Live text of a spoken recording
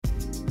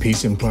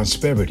Peace and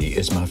prosperity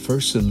is my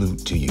first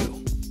salute to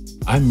you.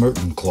 I'm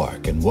Merton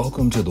Clark, and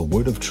welcome to the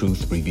Word of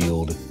Truth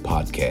Revealed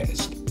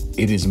podcast.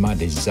 It is my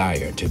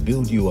desire to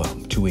build you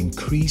up, to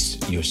increase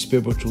your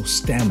spiritual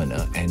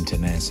stamina and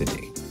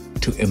tenacity,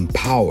 to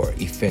empower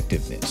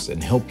effectiveness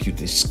and help you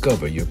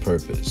discover your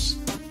purpose.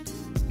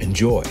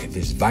 Enjoy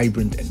this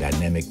vibrant and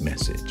dynamic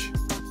message.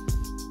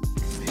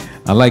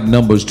 I like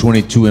Numbers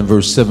 22 and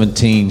verse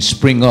 17.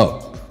 Spring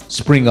up,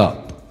 spring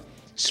up,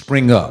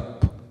 spring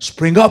up,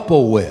 spring up,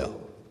 O well.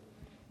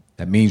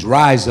 That means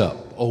rise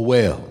up, O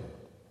well.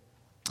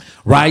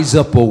 Rise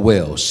up, O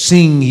well.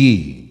 Sing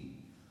ye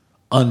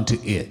unto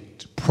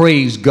it.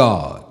 Praise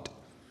God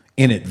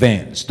in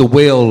advance. The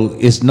well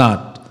is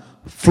not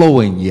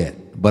flowing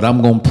yet, but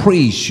I'm going to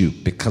praise you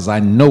because I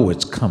know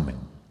it's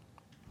coming.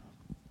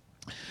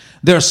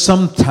 There are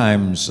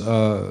sometimes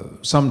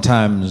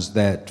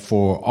that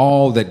for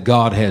all that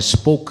God has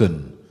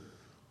spoken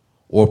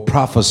or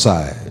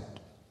prophesied,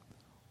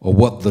 or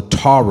what the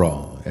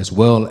Torah, as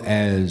well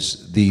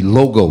as the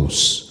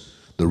Logos,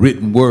 the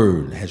written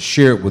word, has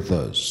shared with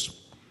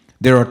us,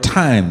 there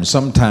are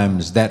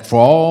sometimes that for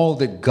all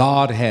that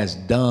God has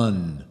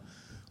done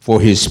for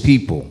his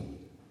people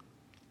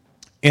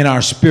in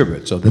our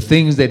spirits, or the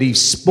things that he's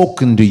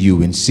spoken to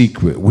you in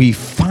secret, we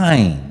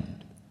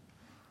find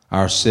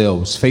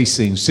ourselves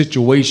facing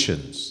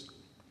situations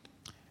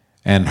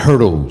and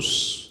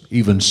hurdles,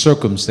 even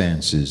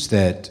circumstances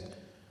that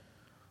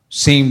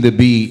seem to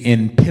be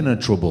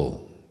impenetrable.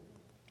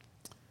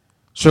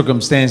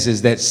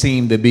 Circumstances that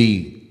seem to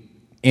be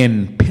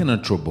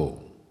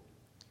impenetrable,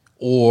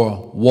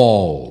 or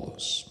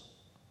walls.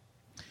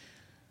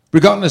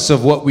 Regardless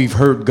of what we've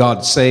heard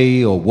God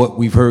say, or what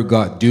we've heard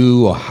God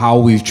do, or how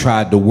we've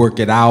tried to work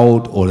it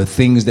out, or the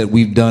things that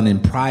we've done in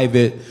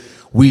private,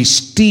 we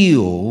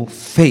still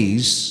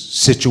face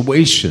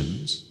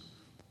situations,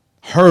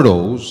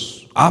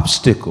 hurdles,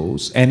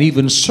 obstacles, and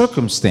even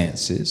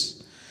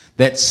circumstances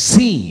that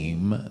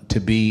seem to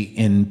be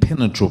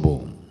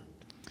impenetrable.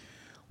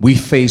 We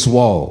face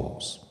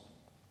walls,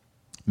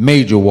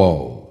 major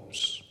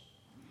walls.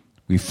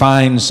 We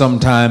find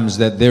sometimes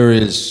that there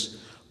is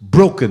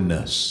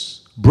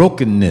brokenness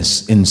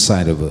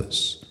inside of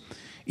us,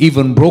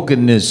 even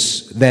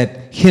brokenness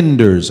that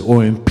hinders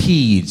or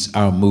impedes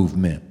our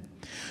movement.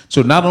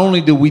 So not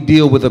only do we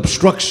deal with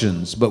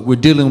obstructions, but we're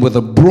dealing with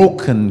a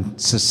broken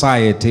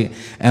society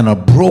and a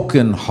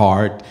broken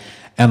heart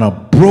and a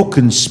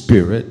broken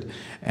spirit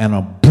and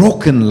a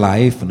broken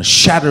life and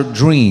shattered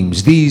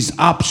dreams. These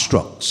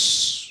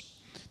obstructs,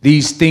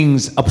 these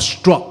things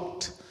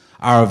obstruct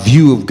our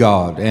view of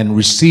God and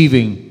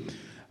receiving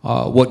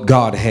what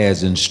God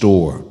has in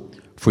store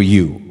for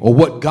you, or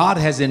what God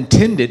has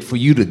intended for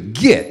you to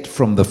get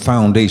from the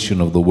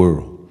foundation of the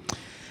world.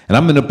 And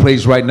I'm in a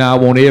place right now, I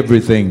want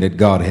everything that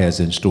God has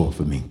in store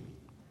for me.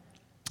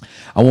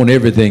 I want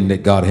everything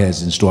that God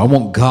has in store. I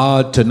want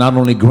God to not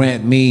only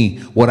grant me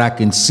what I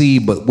can see,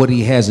 but what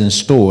he has in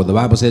store. The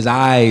Bible says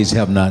eyes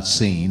have not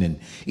seen and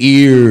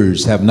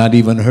ears have not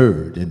even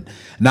heard, and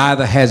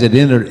neither has it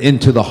entered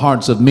into the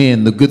hearts of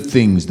men the good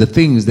things, the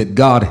things that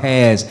God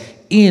has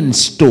in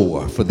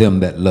store for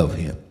them that love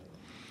him.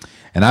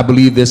 And I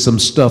believe there's some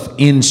stuff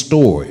in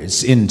store.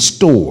 It's in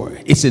store.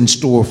 It's in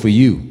store for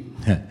you.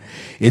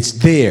 It's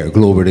there,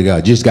 glory to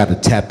God. You just got to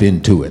tap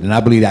into it. And I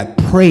believe that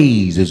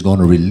praise is going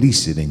to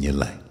release it in your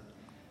life.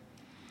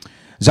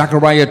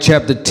 Zechariah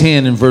chapter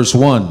 10 and verse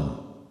 1.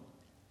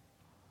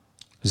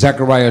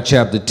 Zechariah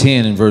chapter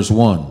 10 and verse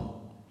 1.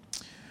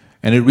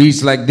 And it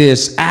reads like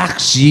this: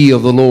 Ask ye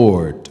of the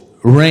Lord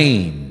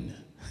rain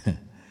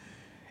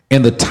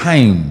in the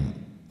time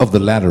of the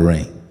latter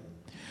rain.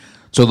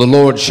 So the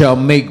Lord shall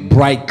make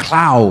bright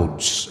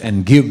clouds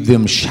and give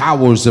them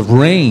showers of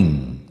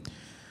rain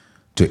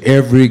to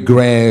every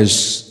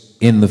grass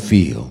in the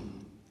field.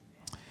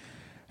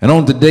 And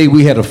on today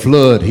we had a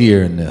flood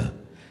here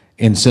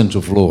in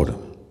Central Florida.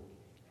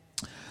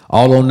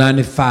 All on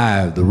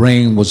 95, the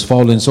rain was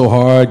falling so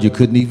hard you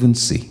couldn't even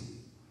see.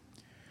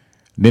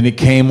 Then it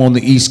came on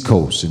the East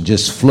Coast and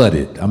just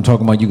flooded. I'm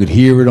talking about you could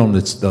hear it on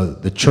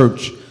the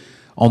church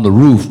on the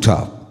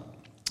rooftop.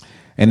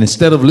 And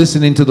instead of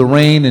listening to the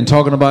rain and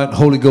talking about,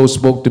 Holy Ghost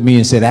spoke to me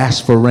and said,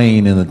 ask for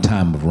rain in the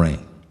time of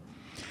rain.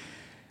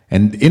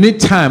 And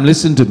anytime,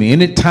 listen to me,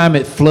 anytime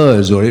it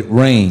floods or it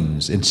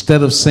rains,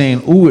 instead of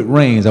saying, ooh, it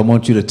rains, I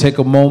want you to take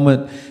a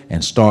moment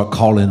and start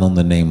calling on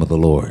the name of the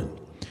Lord.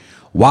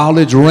 While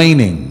it's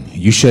raining,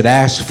 you should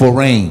ask for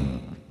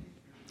rain.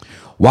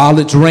 While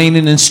it's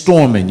raining and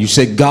storming, you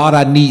say, God,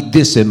 I need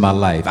this in my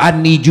life. I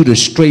need you to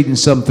straighten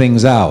some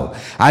things out.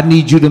 I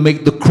need you to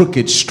make the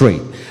crooked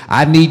straight.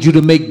 I need you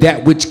to make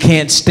that which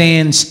can't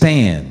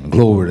stand.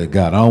 Glory to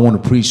God. I don't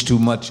want to preach too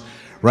much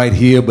right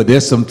here, but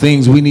there's some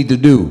things we need to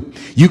do.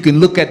 You can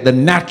look at the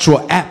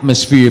natural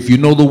atmosphere if you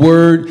know the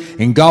word,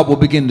 and God will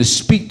begin to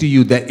speak to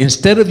you that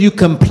instead of you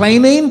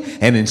complaining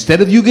and instead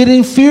of you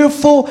getting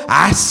fearful,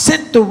 I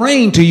sent the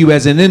rain to you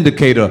as an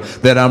indicator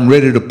that I'm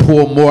ready to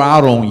pour more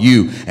out on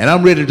you, and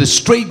I'm ready to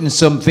straighten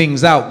some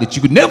things out that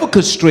you never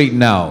could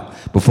straighten out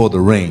before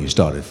the rain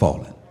started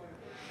falling.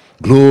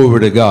 Glory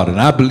to God. And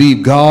I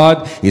believe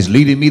God is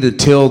leading me to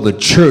tell the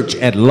church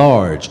at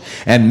large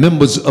and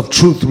members of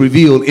Truth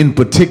Revealed in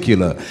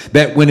particular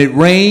that when it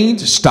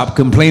rains, stop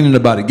complaining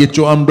about it. Get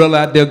your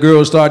umbrella out there,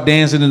 girls. Start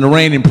dancing in the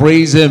rain and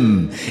praise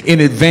him in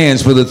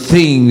advance for the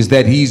things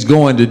that he's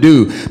going to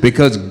do.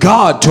 Because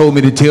God told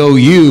me to tell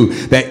you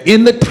that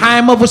in the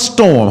time of a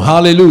storm,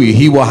 hallelujah,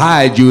 he will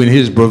hide you in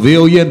his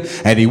pavilion,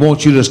 and he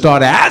wants you to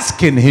start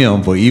asking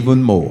him for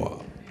even more.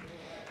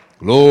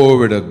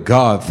 Glory to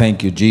God.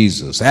 Thank you,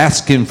 Jesus.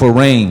 Ask him for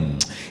rain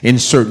in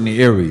certain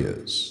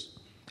areas.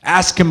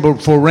 Ask him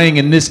for rain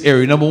in this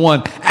area. Number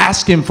one,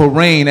 ask him for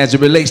rain as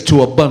it relates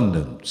to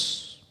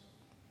abundance.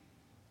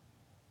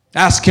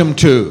 Ask him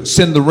to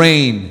send the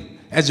rain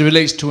as it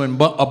relates to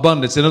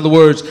abundance. In other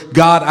words,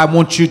 God, I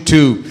want you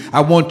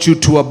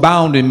to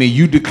abound in me.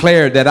 You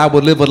declared that I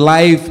would live a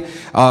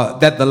life,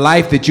 that the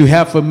life that you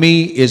have for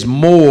me is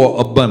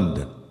more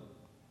abundant.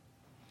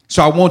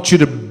 So I want you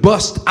to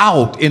bust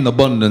out in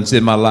abundance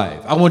in my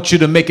life. I want you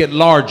to make it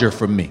larger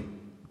for me.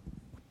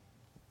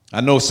 I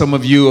know some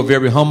of you are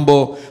very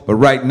humble, but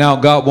right now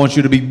God wants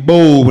you to be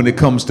bold when it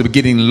comes to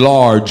getting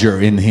larger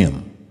in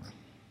him.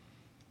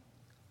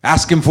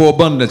 Ask him for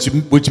abundance,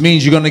 which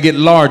means you're going to get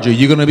larger.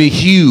 You're going to be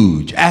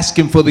huge. Ask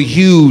him for the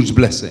huge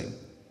blessing,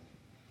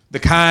 the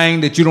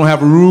kind that you don't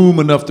have room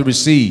enough to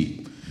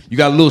receive. You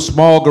got a little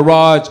small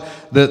garage.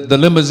 The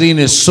limousine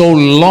is so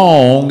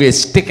long, it's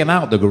sticking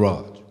out the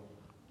garage.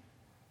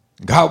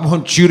 God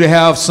wants you to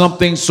have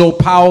something so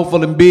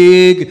powerful and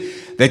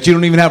big that you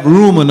don't even have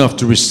room enough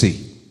to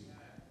receive.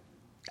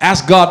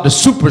 Ask God to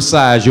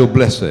supersize your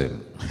blessing.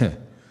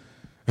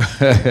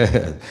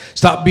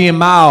 Stop being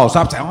mild.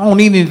 Stop saying, I don't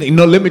need anything.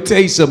 No, let me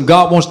tell you something.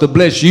 God wants to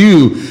bless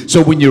you.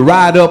 So when you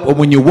ride up or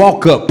when you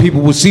walk up,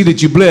 people will see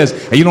that you're blessed,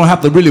 and you don't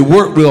have to really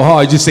work real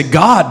hard. You just say,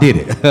 God did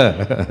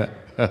it.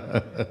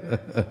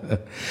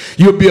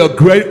 You'll be a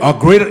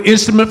greater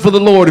instrument for the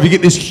Lord if you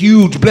get this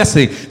huge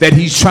blessing that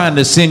he's trying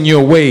to send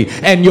your way,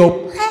 and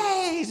your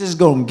praise is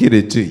going to get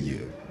it to you.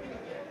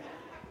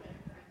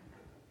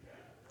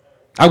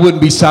 I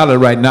wouldn't be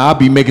silent right now. I'd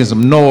be making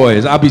some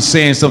noise. I'd be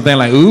saying something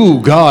like,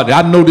 ooh, God,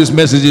 I know this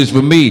message is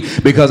for me,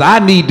 because I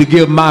need to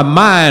give my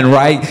mind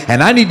right,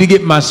 and I need to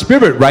get my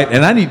spirit right,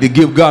 and I need to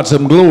give God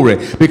some glory,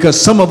 because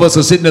some of us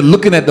are sitting there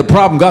looking at the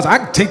problem. God, I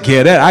can take care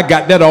of that. I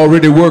got that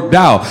already worked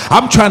out.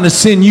 I'm trying to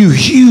send you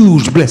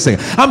huge blessing.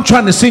 I'm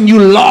trying to send you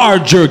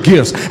larger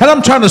gifts, and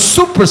I'm trying to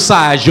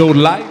supersize your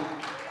life.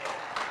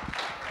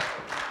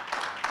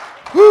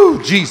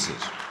 Woo, Jesus.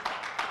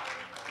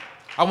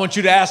 I want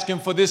you to ask him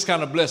for this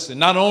kind of blessing,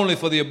 not only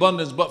for the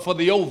abundance, but for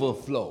the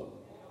overflow.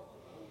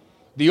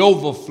 The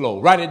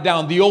overflow. Write it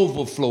down. The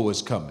overflow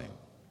is coming.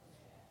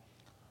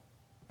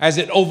 As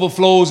it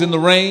overflows in the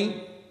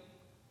rain,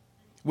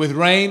 with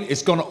rain,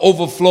 it's going to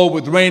overflow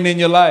with rain in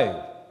your life.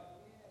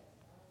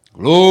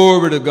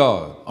 Glory to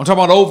God. I'm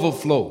talking about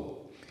overflow.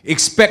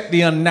 Expect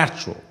the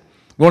unnatural.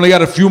 We only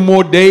got a few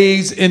more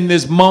days in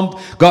this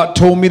month. God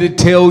told me to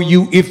tell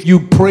you, if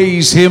you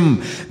praise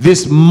him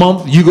this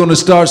month, you're going to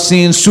start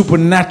seeing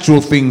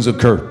supernatural things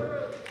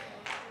occur.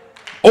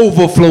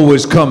 Overflow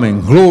is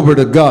coming. Glory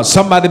to God.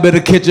 Somebody better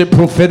catch it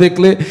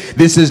prophetically.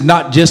 This is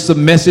not just a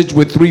message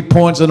with 3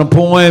 points and a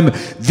poem.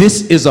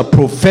 This is a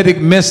prophetic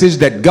message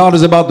that God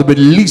is about to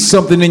release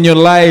something in your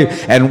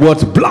life, and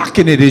what's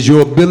blocking it is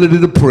your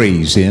ability to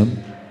praise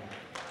him.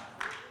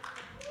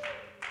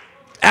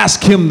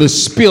 Ask him to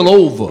spill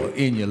over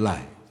in your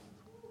life.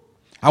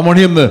 I want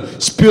him to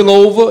spill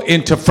over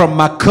into from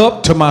my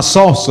cup to my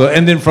saucer,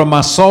 and then from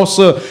my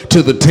saucer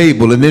to the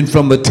table, and then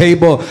from the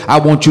table I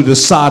want you to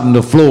sodden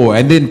the floor,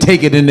 and then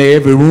take it into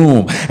every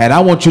room, and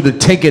I want you to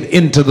take it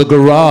into the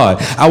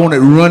garage. I want it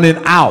running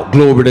out.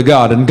 Glory to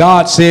God. And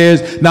God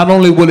says not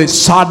only will it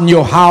sodden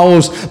your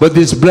house, but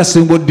this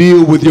blessing will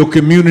deal with your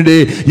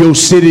community, your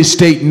city,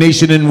 state,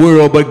 nation, and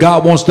world. But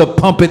God wants to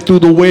pump it through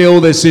the well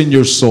that's in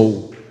your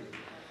soul.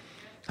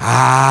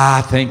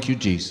 Thank you,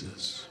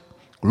 Jesus.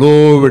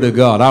 Glory to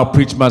God. I'll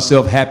preach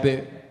myself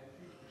happy.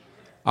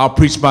 I'll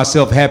preach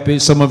myself happy.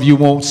 Some of you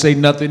won't say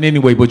nothing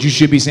anyway, but you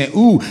should be saying,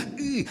 ooh,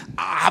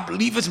 I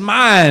believe it's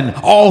mine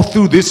all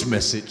through this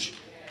message.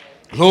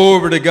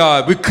 Glory to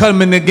God. We're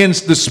coming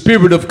against the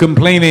spirit of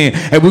complaining,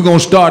 and we're going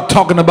to start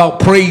talking about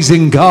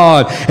praising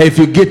God. If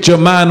you get your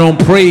mind on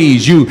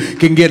praise, you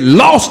can get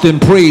lost in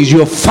praise.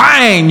 You'll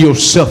find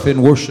yourself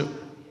in worship.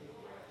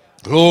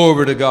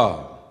 Glory to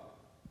God.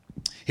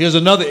 Here's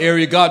another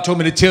area God told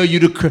me to tell you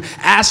to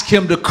ask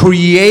him to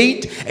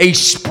create a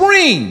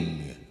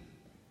spring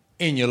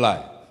in your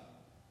life.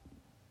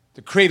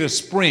 To create a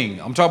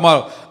spring. I'm talking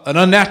about an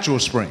unnatural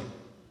spring.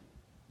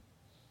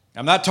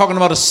 I'm not talking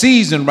about a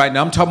season right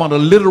now. I'm talking about a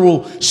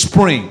literal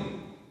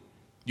spring.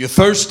 You're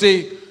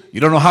thirsty.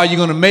 You don't know how you're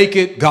going to make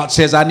it. God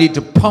says, I need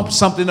to pump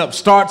something up.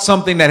 Start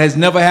something that has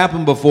never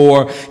happened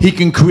before. He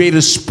can create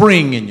a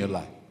spring in your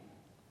life.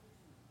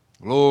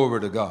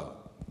 Glory to God.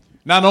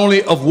 Not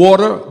only of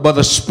water, but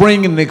a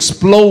spring and an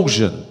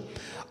explosion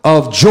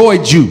of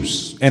joy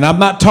juice. And I'm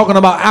not talking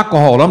about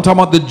alcohol. I'm talking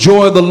about the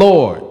joy of the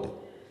Lord.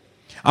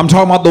 I'm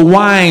talking about the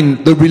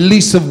wine, the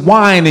release of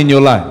wine in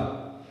your life.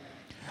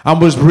 I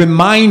was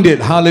reminded,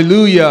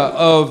 hallelujah,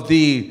 of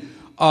the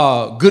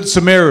Good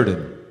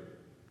Samaritan.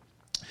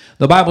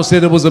 The Bible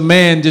said there was a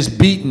man just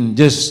beaten,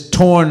 just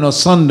torn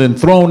asunder and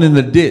thrown in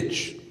the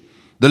ditch.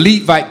 The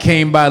Levite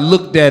came by,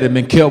 looked at him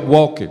and kept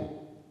walking.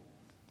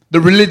 The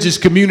religious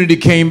community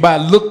came by,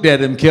 looked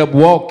at him, kept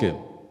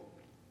walking.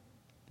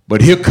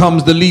 But here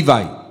comes the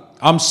Levite.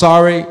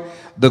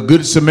 The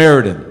Good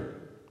Samaritan.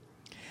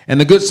 And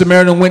the Good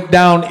Samaritan went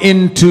down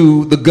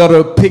into the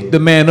gutter, picked the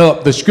man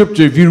up. The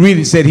scripture, if you read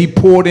it, said he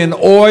poured in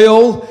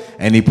oil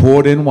and he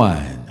poured in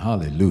wine.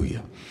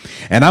 Hallelujah.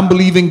 And I'm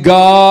believing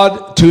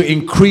God to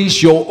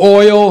increase your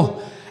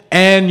oil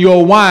and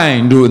your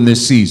wine during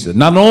this season.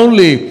 Not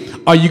only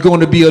are you going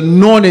to be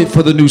anointed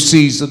for the new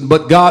season,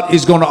 but God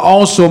is going to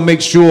also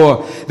make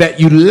sure that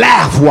you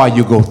laugh while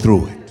you go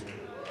through it.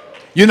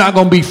 You're not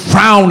going to be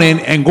frowning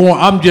and going,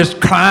 I'm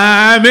just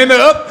climbing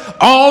up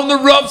on the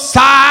rough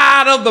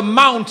side of the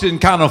mountain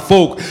kind of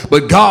folk.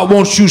 But God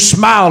wants you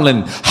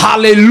smiling.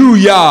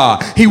 Hallelujah.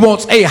 He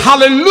wants a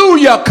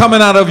hallelujah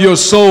coming out of your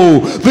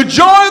soul. The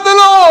joy of the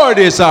Lord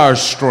is our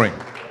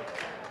strength.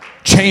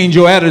 Change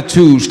your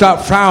attitude.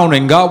 Stop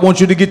frowning. God wants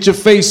you to get your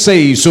face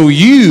saved so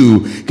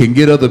you can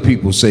get other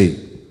people saved.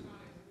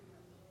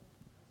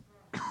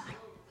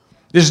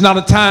 This is not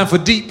a time for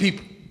deep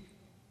people.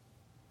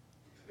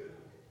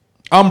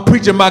 I'm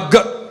preaching my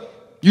gut.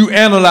 You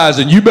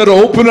analyzing. You better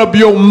open up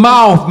your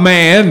mouth,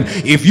 man.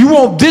 If you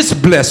want this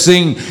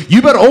blessing,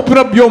 you better open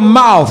up your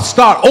mouth.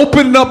 Start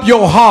opening up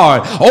your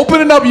heart,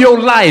 opening up your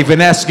life and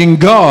asking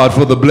God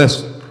for the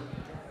blessing.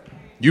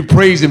 You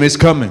praise him, it's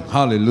coming.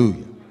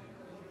 Hallelujah.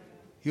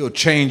 He'll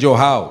change your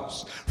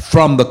house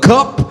from the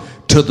cup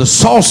to the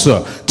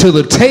saucer, to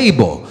the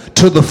table,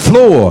 to the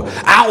floor,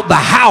 out the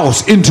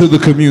house, into the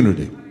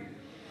community.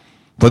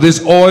 For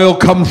this oil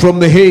comes from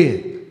the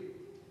head,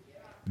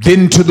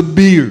 then to the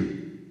beard,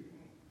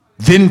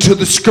 then to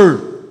the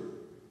skirt,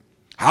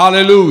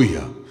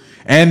 hallelujah,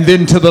 and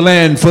then to the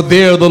land. For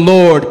there the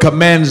Lord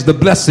commands the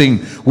blessing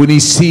when he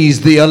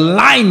sees the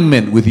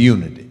alignment with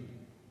unity.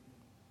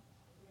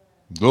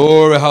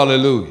 Glory,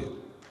 hallelujah.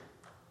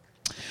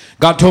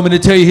 God told me to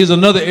tell you, here's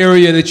another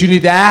area that you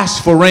need to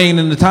ask for rain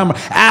in the time.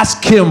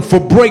 Ask him for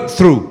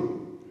breakthrough.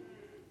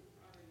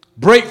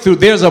 Breakthrough.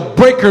 There's a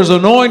breaker's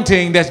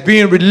anointing that's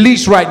being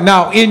released right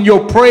now in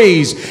your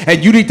praise,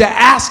 and you need to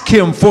ask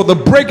him for the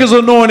breaker's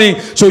anointing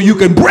so you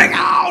can break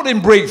out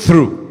and break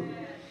through.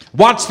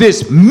 Watch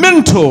this,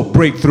 mental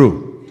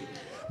breakthrough.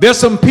 There's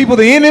some people,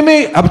 the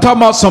enemy, I'm talking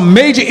about some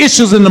major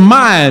issues in the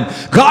mind.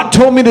 God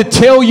told me to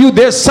tell you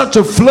there's such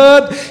a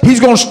flood.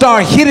 He's going to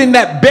start hitting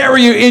that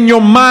barrier in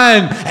your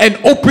mind and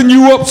open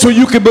you up so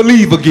you can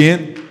believe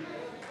again.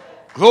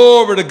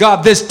 Glory to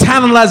God. There's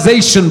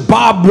tantalization,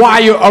 barbed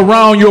wire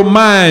around your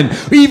mind.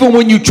 Even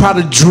when you try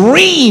to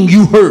dream,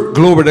 you hurt.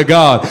 Glory to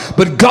God.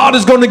 But God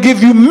is going to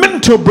give you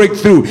mental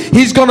breakthrough.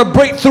 He's going to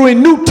break through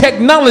in new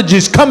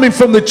technologies coming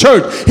from the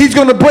church. He's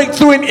going to break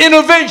through in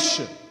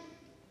innovation.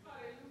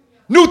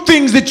 New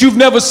things that you've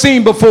never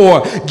seen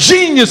before.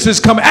 Genius is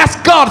coming.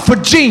 Ask God for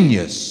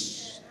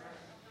genius.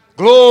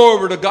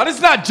 Glory to God. It's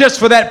not just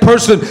for that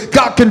person.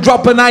 God can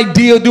drop an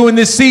idea during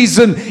this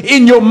season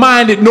in your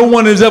mind that no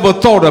one has ever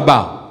thought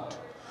about.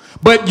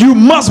 But you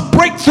must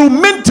break through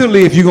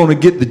mentally if you're going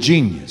to get the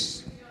genius.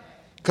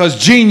 Because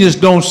genius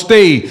don't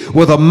stay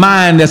with a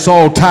mind that's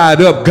all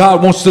tied up.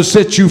 God wants to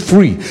set you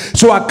free.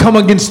 So I come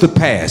against the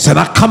past, and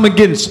I come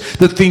against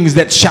the things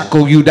that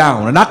shackle you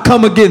down, and I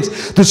come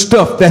against the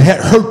stuff that had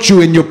hurt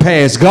you in your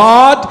past.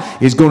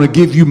 God is going to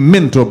give you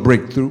mental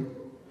breakthrough.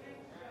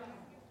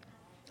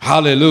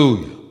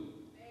 Hallelujah.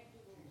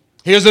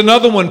 Here's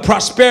another one,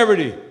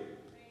 prosperity.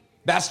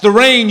 That's the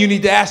rain you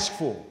need to ask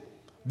for.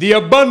 The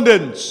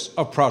abundance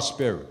of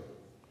prosperity.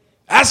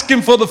 Ask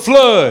him for the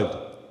flood.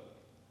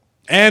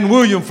 And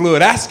William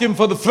Flood. Ask him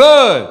for the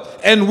flood.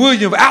 And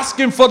William. Ask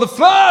him for the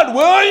flood,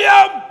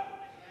 William.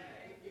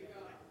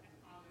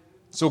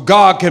 So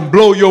God can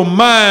blow your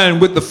mind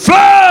with the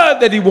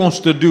flood that he wants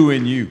to do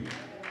in you.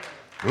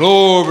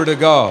 Glory to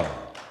God.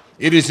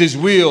 It is his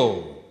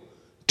will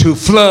to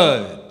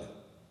flood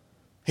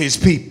his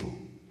people.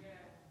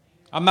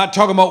 I'm not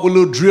talking about with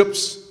little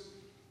drips.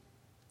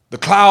 The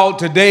cloud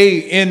today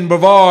in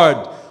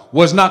Brevard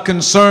was not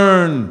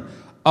concerned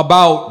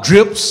about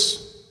drips.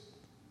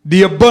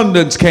 The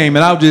abundance came,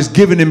 and I was just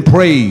giving him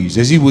praise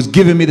as he was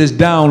giving me this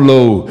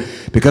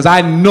download, because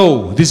I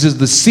know this is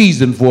the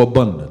season for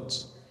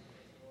abundance.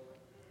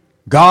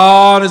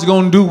 God is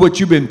going to do what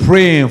you've been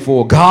praying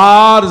for.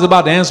 God is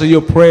about to answer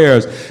your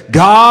prayers.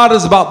 God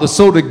is about to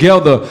sew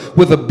together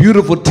with a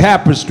beautiful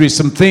tapestry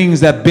some things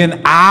that have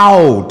been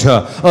out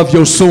of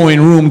your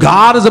sewing room.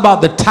 God is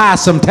about to tie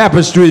some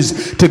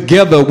tapestries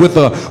together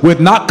with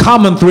not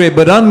common thread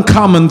but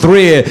uncommon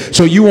thread,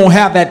 so you won't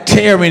have that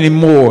tear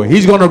anymore.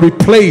 He's going to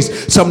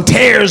replace some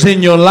tears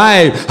in your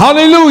life.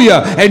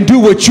 Hallelujah. And do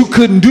what you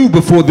couldn't do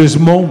before this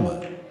moment.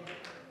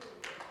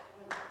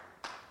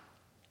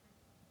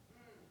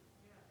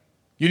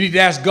 You need to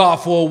ask God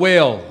for a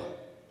well.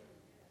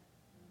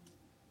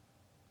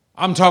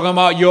 I'm talking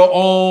about your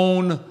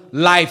own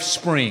life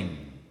spring.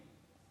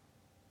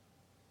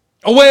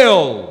 A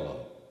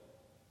well.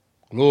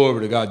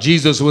 Glory to God.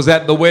 Jesus was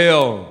at the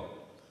well.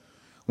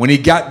 When he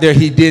got there,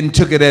 he then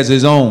took it as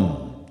his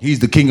own. He's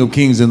the King of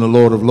Kings and the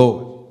Lord of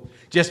Lords.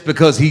 Just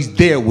because he's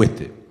there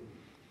with it.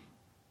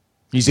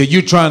 He said,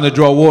 you're trying to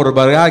draw water,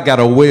 but I got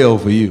a well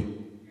for you.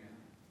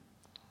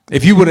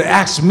 If you would have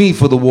asked me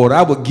for the water,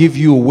 I would give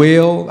you a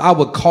well. I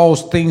would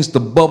cause things to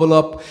bubble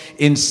up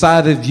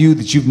inside of you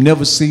that you've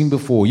never seen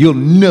before. You'll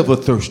never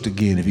thirst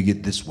again if you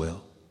get this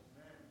well.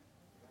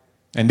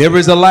 And there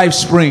is a life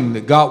spring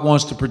that God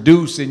wants to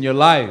produce in your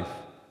life.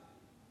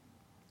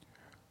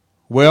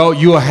 Well,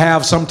 you'll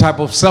have some type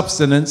of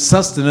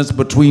sustenance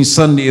between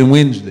Sunday and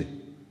Wednesday.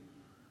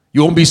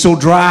 You won't be so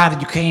dry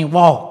that you can't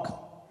walk.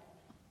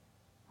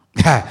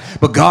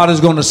 But God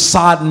is going to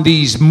sodden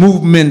these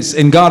movements,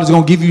 and God is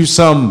going to give you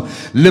some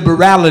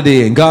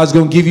liberality, and God's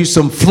going to give you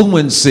some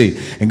fluency,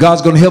 and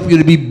God's going to help you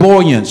to be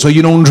buoyant so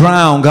you don't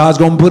drown. God's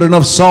going to put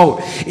enough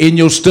salt in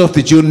your stuff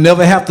that you'll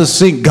never have to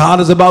sink. God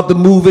is about to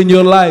move in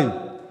your life.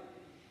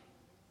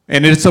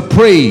 And it's a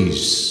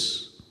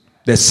praise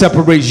that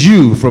separates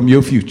you from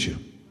your future.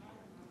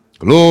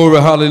 Glory,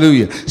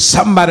 hallelujah.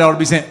 Somebody ought to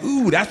be saying,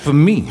 ooh, that's for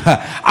me.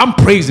 I'm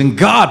praising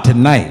God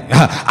tonight.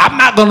 I'm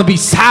not going to be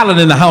silent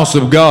in the house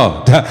of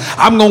God.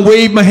 I'm going to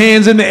wave my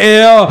hands in the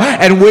air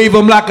and wave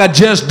them like I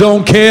just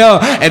don't care.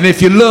 And if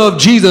you love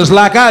Jesus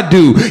like I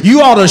do,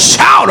 you ought to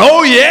shout,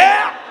 oh yeah.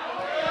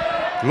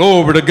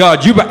 Glory to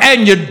God.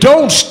 And you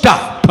don't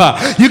stop.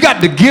 You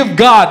got to give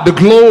God the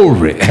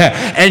glory,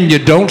 and you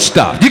don't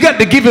stop. You got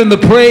to give him the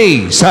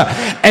praise,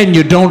 and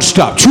you don't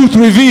stop. Truth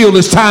Revealed,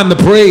 it's time to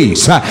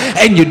praise,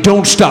 and you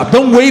don't stop.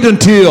 Don't wait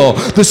until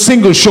the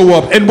singles show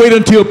up and wait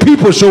until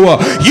people show up.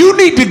 You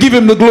need to give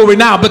him the glory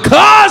now,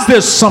 because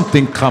there's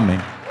something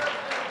coming.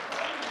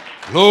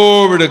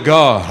 Glory to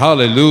God.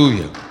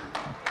 Hallelujah.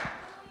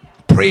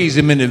 Praise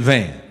him in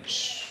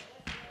advance.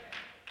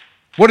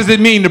 What does it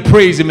mean to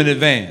praise him in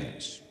advance?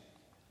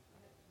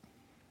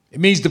 It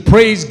means to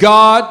praise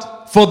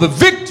God for the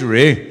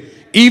victory,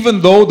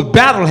 even though the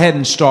battle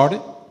hadn't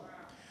started,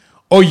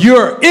 or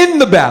you're in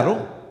the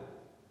battle,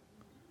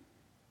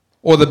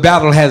 or the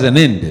battle hasn't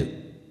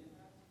ended.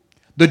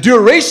 The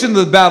duration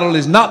of the battle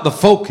is not the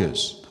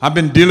focus. I've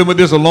been dealing with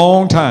this a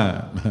long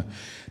time.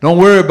 Don't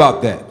worry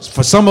about that.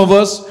 For some of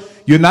us,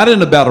 you're not in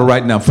the battle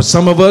right now. For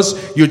some of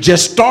us, you're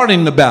just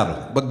starting the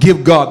battle, but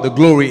give God the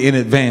glory in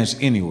advance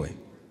anyway.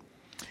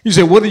 You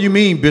say, what do you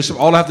mean, Bishop?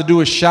 All I have to do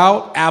is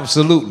shout?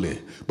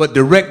 Absolutely. But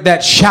direct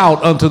that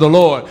shout unto the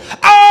Lord.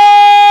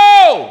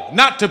 Oh,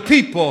 not to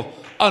people,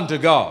 unto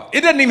God.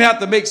 It doesn't even have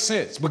to make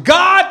sense. But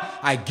God,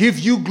 I give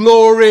you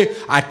glory.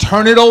 I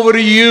turn it over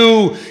to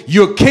you.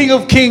 You're King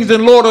of Kings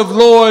and Lord of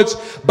Lords.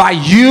 By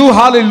you,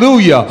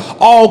 hallelujah,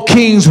 all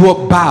kings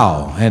will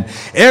bow and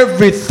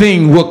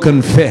everything will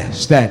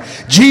confess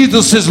that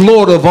Jesus is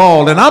Lord of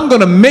all. And I'm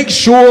going to make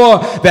sure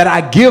that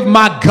I give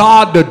my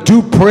God the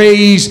due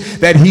praise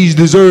that he's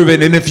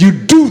deserving. And if you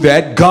do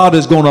that, God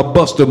is going to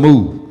bust a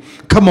move.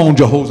 Come on,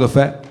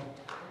 Jehoshaphat.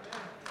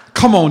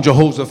 Come on,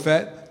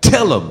 Jehoshaphat.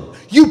 Tell him.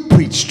 You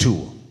preach to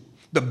him.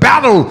 The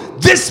battle,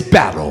 this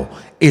battle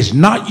is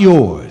not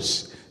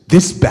yours.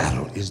 This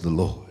battle is the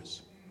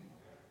Lord's.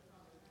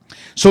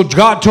 So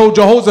God told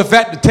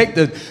Jehoshaphat to take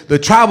the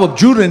tribe of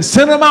Judah and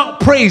send them out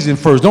praising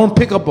first. Don't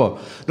pick up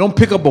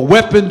a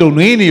weapon. Don't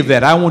do any of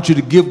that. I want you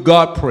to give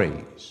God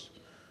praise.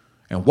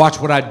 And watch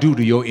what I do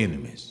to your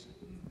enemies.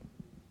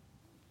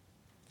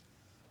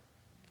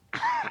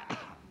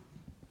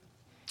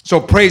 So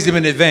praise him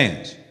in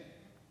advance.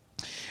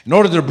 In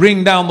order to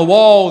bring down the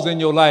walls in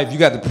your life, you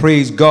got to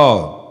praise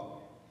God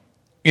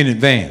in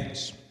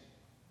advance.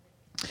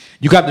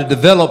 You got to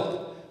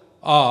develop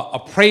a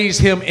praise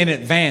him in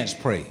advance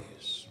praise.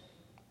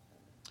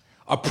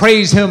 A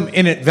praise him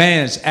in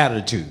advance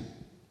attitude.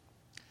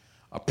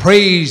 A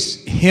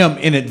praise him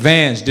in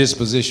advance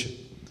disposition.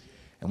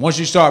 And once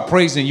you start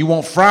praising, you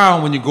won't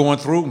frown when you're going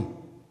through.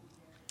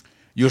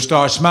 You'll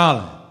start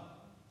smiling.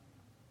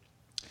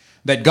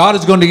 That God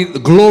is going to get the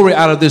glory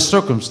out of this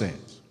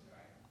circumstance.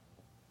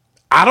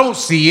 I don't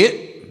see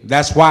it.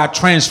 That's why I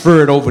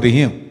transfer it over to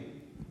him.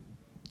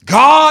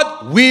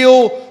 God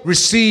will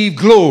receive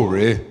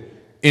glory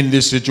in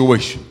this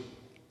situation.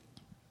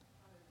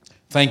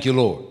 Thank you,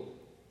 Lord.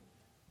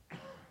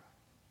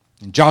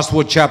 In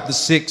Joshua chapter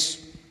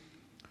 6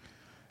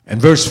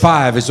 and verse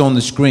 5 is on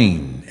the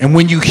screen. And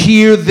when you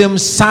hear them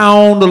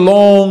sound a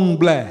long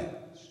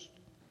blast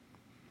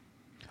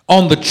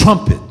on the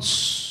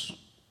trumpets,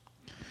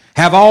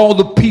 have all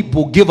the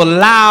people give a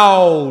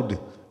loud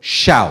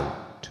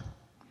shout.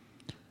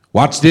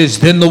 Watch this.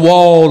 Then the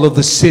wall of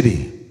the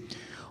city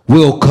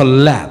will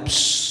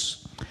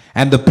collapse,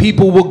 and the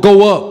people will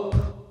go up,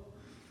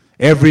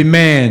 every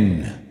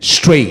man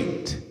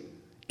straight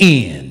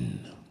in.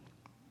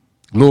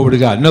 Glory to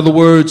God. In other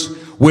words,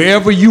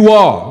 wherever you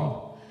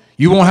are,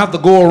 you won't have to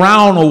go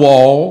around a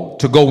wall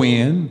to go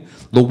in.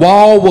 The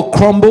wall will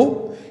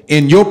crumble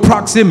in your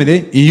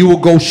proximity, and you will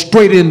go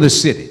straight in the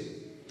city.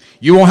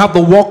 You won't have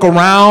to walk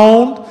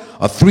around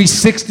a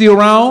 360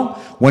 around.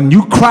 When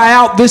you cry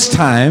out this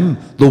time,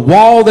 the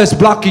wall that's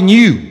blocking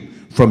you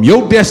from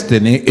your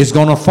destiny is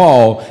going to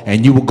fall,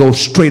 and you will go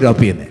straight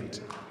up in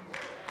it.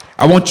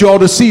 I want you all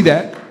to see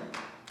that.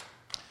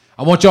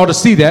 I want y'all to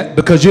see that,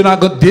 because you're not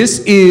going. This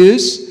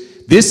is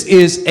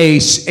a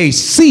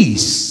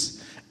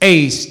cease,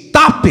 a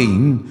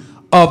stopping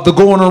of the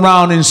going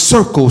around in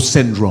circles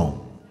syndrome.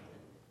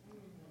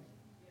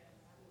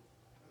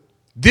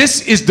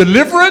 This is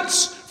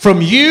deliverance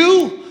from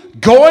you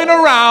going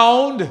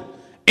around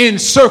in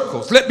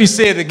circles. Let me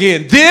say it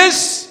again.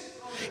 This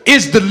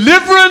is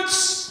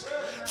deliverance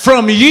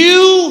from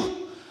you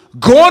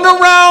going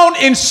around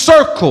in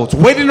circles,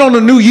 waiting on a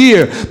new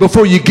year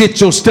before you get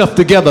your stuff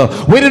together,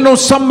 waiting on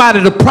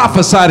somebody to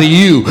prophesy to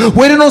you,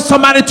 waiting on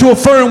somebody to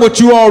affirm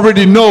what you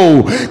already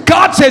know.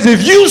 God says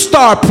if you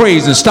start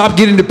praising, stop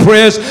getting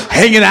depressed,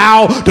 hanging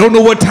out, don't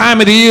know what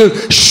time it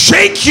is,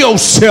 shake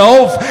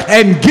yourself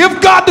and give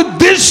God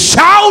this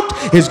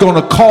shout is going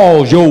to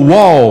cause your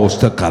walls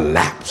to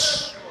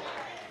collapse.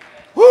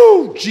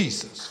 Woo,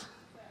 Jesus.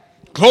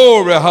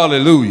 Glory,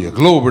 hallelujah.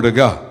 Glory to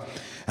God.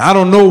 I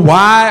don't know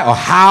why or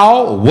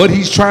how or what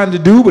he's trying to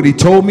do, but he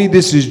told me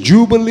this is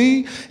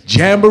Jubilee,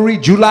 Jamboree,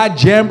 July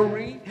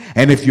Jamboree.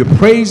 And if you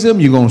praise him,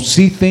 you're going to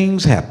see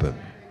things happen.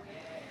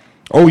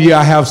 Oh, yeah,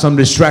 I have some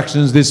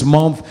distractions this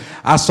month.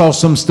 I saw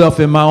some stuff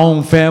in my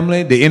own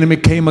family. The enemy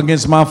came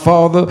against my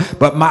father,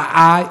 but my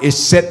eye is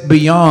set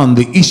beyond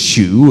the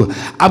issue.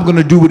 I'm going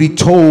to do what he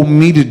told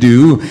me to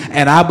do,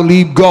 and I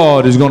believe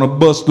God is going to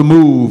bust the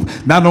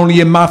move, not only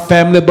in my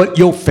family, but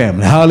your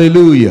family.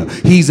 Hallelujah.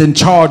 He's in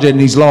charge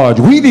and he's large.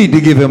 We need to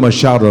give him a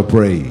shout of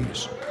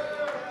praise.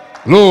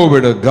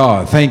 Glory to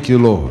God. Thank you,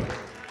 Lord.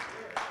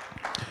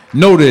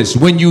 Notice,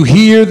 when you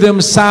hear them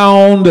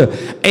sound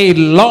a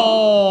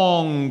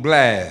long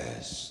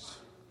blast.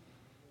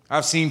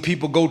 I've seen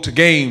people go to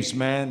games,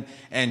 man,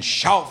 and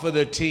shout for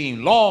their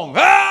team. Long.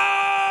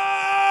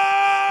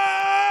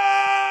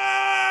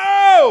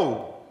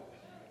 Oh!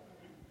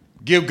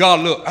 Give God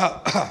a look.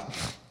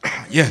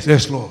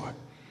 Yes, Lord.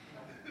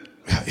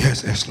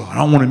 Yes, Lord. I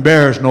don't want to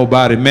embarrass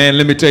nobody, man.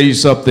 Let me tell you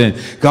something.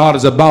 God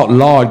is about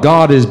Lord.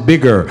 God is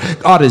bigger.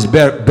 God is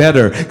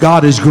better.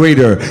 God is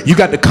greater. You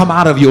got to come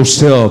out of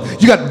yourself.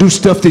 You got to do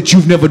stuff that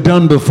you've never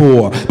done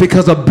before,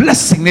 because a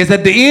blessing is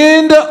at the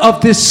end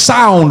of this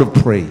sound of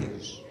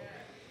praise.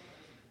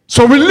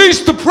 So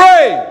release the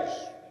praise.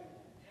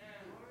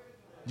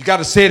 You got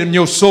to say it in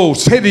your soul.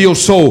 Say to your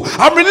soul,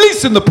 I'm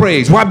releasing the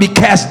praise. Why be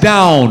cast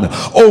down?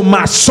 Oh,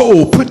 my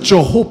soul, put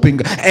your hope in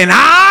God, and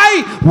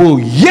I will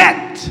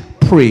yet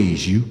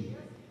praise you.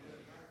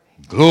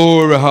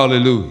 Glory,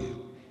 hallelujah.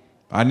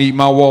 I need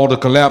my wall to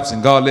collapse,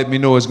 and God let me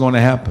know it's going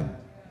to happen.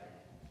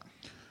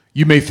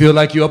 You may feel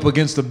like you're up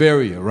against a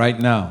barrier right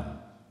now.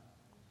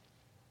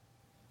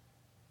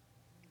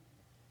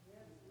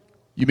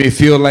 You may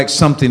feel like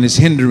something is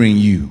hindering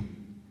you,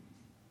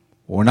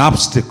 or an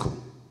obstacle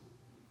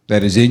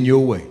that is in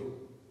your way,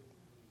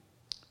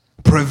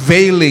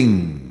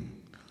 prevailing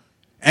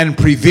and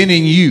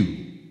preventing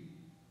you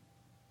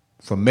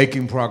from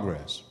making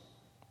progress.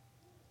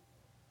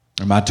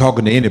 Am I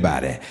talking to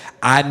anybody?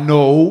 I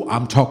know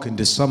I'm talking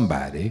to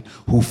somebody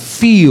who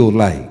feel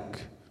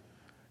like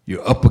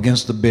you're up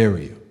against the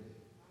barrier,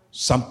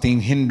 something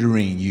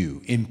hindering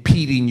you,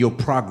 impeding your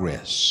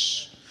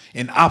progress,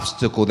 an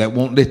obstacle that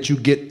won't let you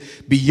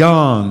get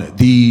beyond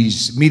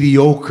these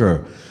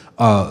mediocre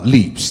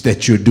leaps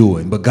that you're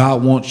doing. But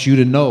God wants you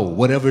to know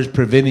whatever is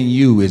preventing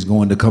you is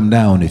going to come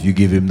down if you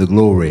give him the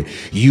glory.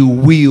 You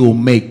will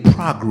make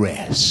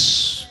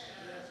progress.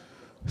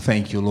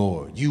 Thank you,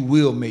 Lord. You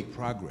will make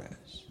progress.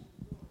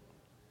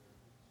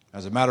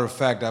 As a matter of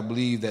fact, I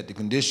believe that the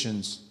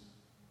conditions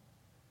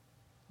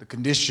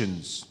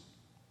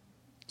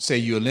say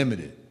you're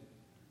limited.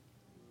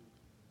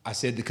 I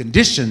said the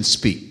conditions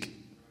speak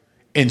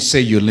and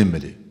say you're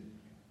limited.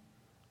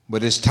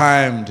 But it's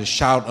time to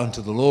shout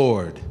unto the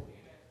Lord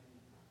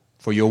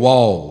for your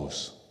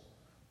walls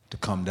to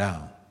come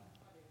down.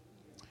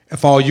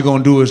 If all you're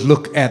going to do is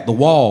look at the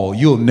wall,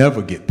 you'll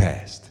never get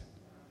past.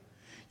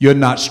 You're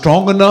not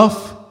strong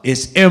enough.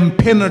 It's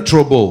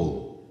impenetrable.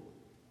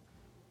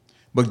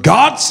 But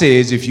God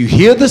says if you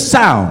hear the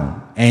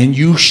sound and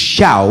you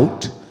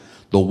shout,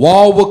 the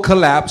wall will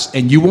collapse,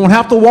 and you won't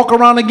have to walk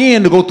around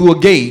again to go through a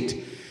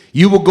gate.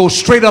 You will go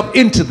straight up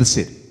into the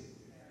city.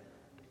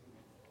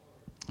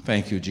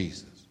 Thank you,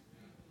 Jesus.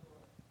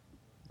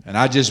 And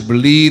I just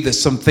believe that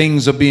some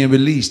things are being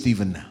released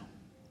even now.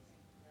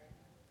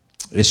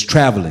 It's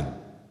traveling.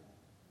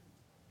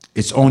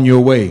 It's on your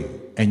way.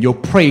 And your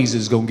praise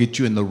is going to get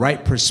you in the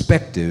right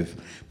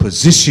perspective,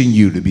 position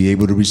you to be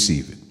able to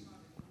receive it.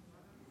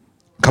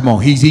 Come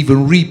on, he's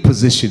even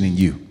repositioning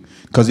you.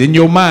 Because in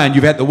your mind,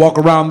 you've had to walk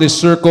around this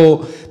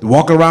circle,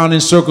 walk around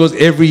in circles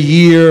every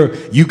year.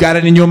 You got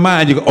it in your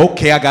mind. You go,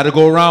 okay, I got to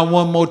go around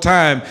one more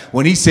time.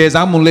 When he says,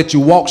 I'm going to let you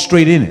walk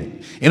straight in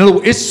it. In other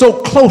words, it's so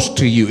close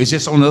to you. It's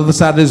just on the other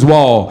side of this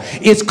wall.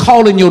 It's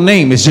calling your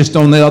name. It's just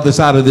on the other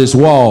side of this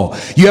wall.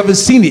 You haven't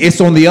seen it.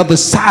 It's on the other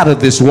side of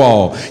this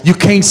wall. You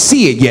can't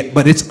see it yet,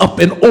 but it's up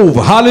and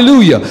over.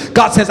 Hallelujah.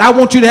 God says, I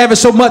want you to have it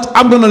so much,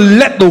 I'm going to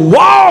let the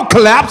wall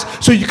collapse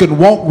so you can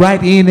walk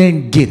right in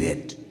and get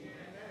it.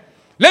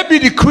 Let me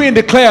decree and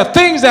declare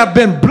things that have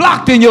been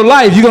blocked in your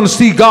life. You're going to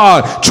see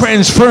God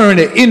transferring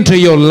it into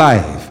your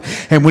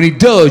life. And when he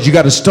does, you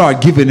got to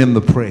start giving him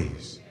the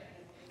praise.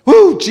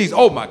 Woo, jeez.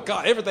 Oh my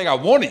God. Everything I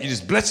wanted, you're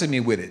just blessing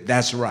me with it.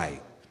 That's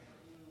right.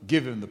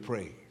 Give him the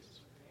praise.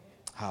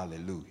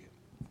 Hallelujah.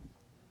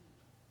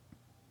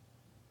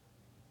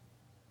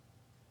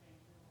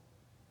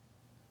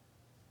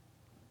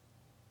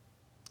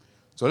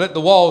 So let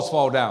the walls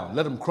fall down.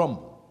 Let them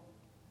crumble.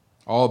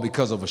 All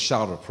because of a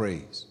shout of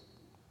praise.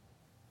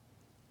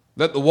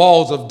 Let the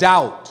walls of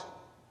doubt,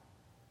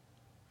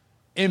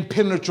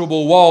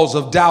 impenetrable walls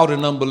of doubt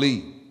and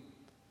unbelief,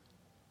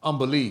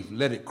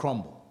 let it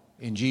crumble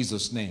in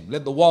Jesus' name.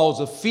 Let the walls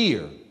of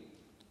fear,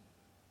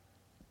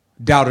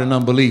 doubt and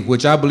unbelief,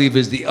 which I believe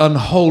is the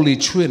unholy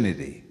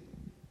trinity.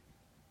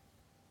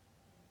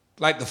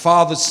 Like the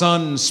Father,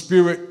 Son, and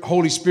Spirit,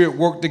 Holy Spirit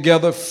work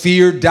together,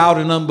 fear, doubt,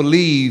 and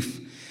unbelief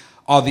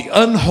are the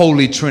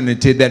unholy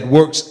trinity that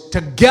works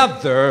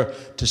together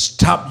to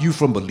stop you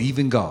from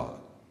believing God.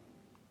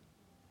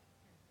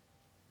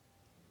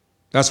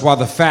 That's why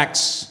the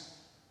facts,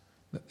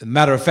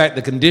 matter of fact,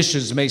 the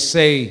conditions may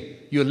say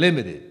you're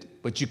limited,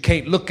 but you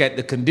can't look at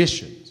the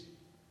conditions.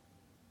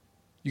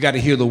 You got to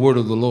hear the word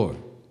of the Lord.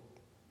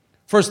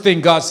 First thing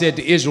God said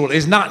to Israel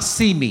is not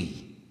see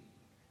me.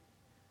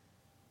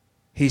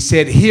 He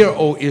said, hear,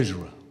 O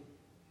Israel,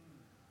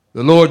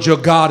 the Lord your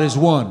God is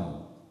one.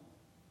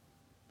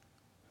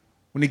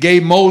 When he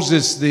gave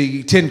Moses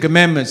the 10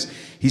 commandments,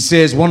 he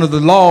says one of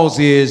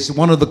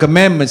the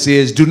commandments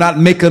is, do not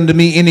make unto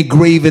me any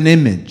graven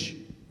image.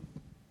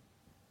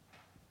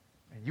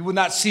 You will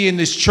not see in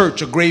this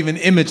church a graven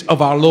image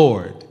of our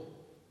Lord,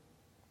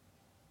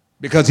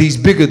 because he's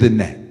bigger than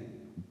that.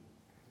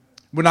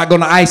 We're not going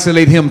to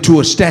isolate him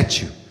to a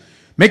statue.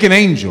 Make an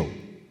angel.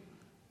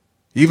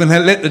 Even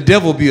let the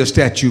devil be a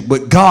statue,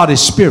 but God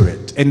is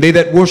spirit, and they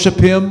that worship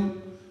him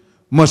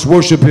must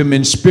worship him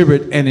in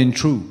spirit and in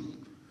truth.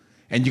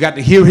 And you got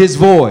to hear his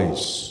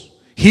voice.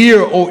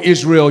 Hear, O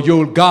Israel,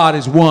 your God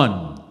is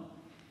one.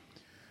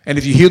 And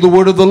if you hear the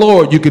word of the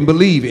Lord, you can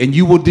believe, and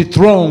you will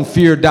dethrone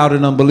fear, doubt,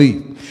 and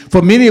unbelief.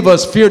 For many of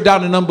us, fear,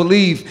 doubt, and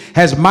unbelief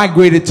has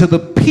migrated to the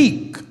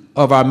peak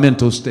of our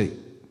mental state.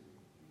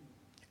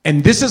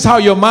 And this is how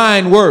your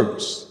mind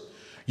works.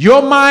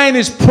 Your mind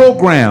is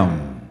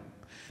programmed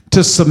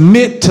to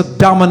submit to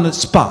dominant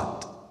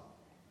spot.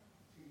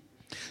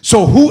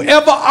 So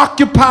whoever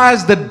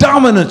occupies the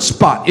dominant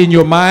spot in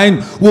your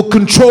mind will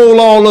control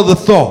all other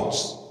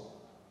thoughts.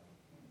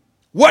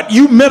 What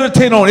you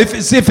meditate on, if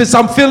it's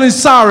I'm feeling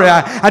sorry,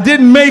 I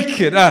didn't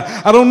make it,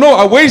 I don't know,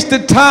 I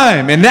wasted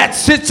time, and that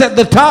sits at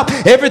the top,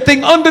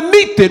 everything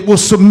underneath it will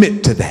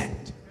submit to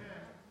that.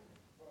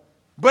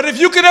 But if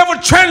you could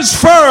ever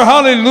transfer,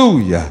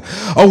 hallelujah,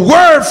 a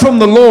word from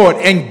the Lord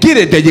and get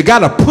it there, you got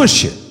to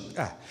push it.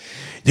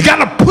 You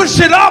got to push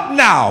it up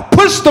now.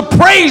 Push the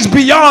praise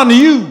beyond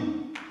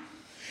you.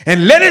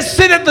 And let it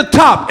sit at the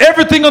top.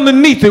 Everything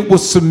underneath it will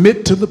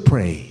submit to the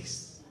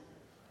praise.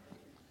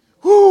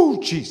 Whoo,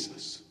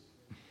 Jesus.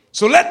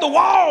 So let the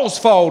walls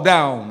fall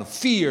down of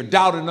fear,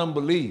 doubt, and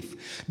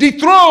unbelief.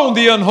 Dethrone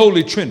the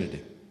unholy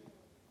trinity.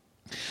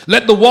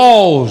 Let the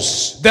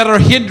walls that are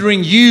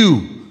hindering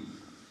you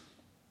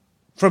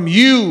from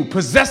you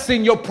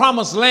possessing your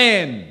promised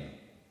land,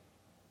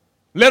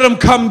 let them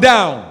come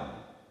down.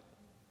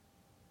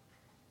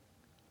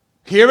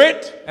 Hear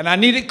it? And I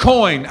need it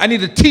coined. I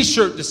need a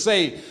t-shirt to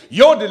say,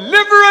 your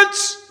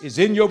deliverance is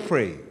in your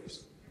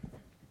praise.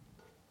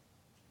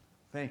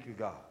 Thank you,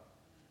 God.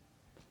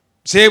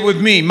 Say it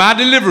with me. My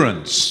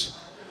deliverance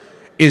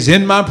is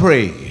in my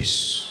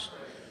praise.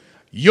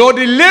 Your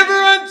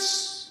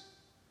deliverance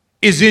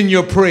is in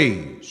your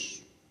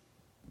praise.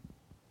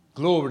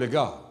 Glory to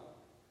God.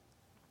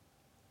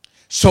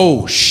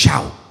 So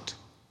shout.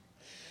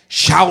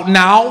 Shout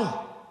now.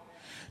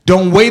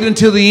 Don't wait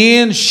until the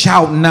end.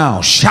 Shout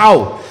now.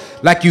 Shout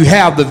like you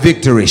have the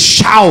victory.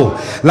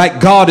 Shout like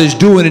God is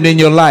doing it in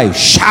your life.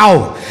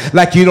 Shout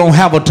like you don't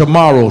have a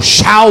tomorrow.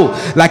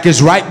 Shout like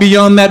it's right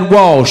beyond that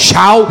wall.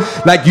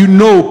 Shout like you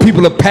know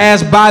people have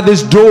passed by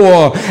this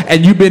door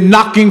and you've been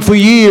knocking for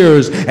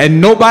years and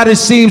nobody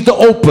seems to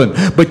open,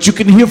 but you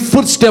can hear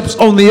footsteps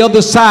on the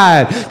other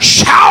side.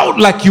 Shout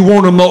like you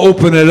want them to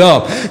open it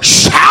up.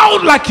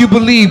 Shout like you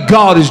believe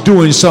God is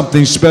doing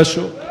something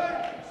special.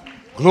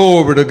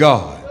 Glory to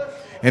God.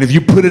 And if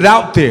you put it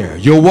out there,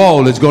 your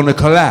wall is going to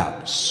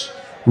collapse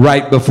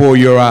right before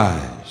your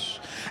eyes.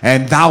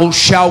 And thou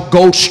shalt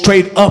go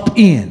straight up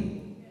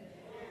in.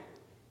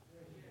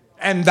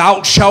 And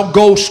thou shalt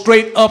go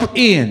straight up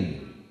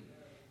in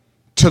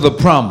to the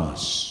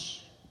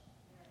promise.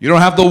 You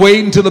don't have to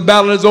wait until the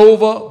battle is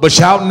over, but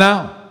shout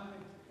now.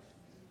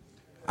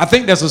 I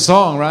think that's a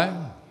song, right?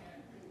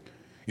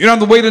 You don't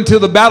have to wait until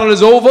the battle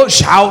is over.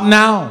 Shout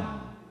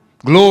now.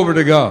 Glory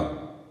to God.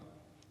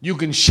 You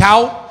can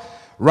shout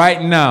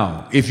right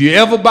now. If you're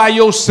ever by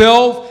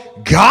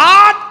yourself,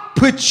 God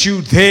put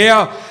you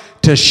there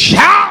to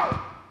shout.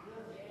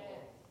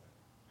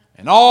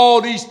 And all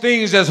these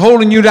things that's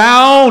holding you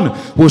down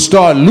will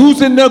start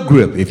losing their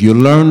grip if you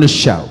learn to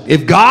shout.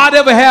 If God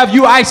ever have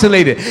you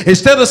isolated,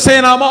 instead of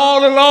saying, I'm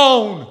all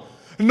alone,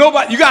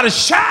 nobody, you got to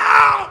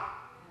shout.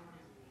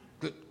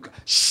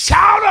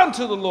 Shout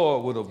unto the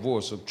Lord with a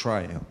voice of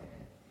triumph.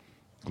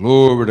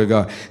 Glory to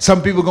God.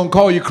 Some people are going to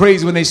call you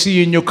crazy when they see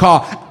you in your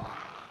car.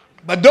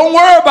 But don't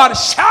worry about it.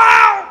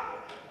 Shout.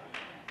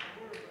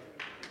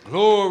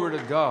 Glory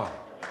to God.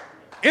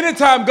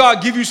 Anytime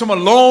God give you some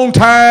alone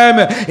time,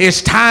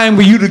 it's time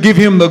for you to give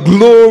him the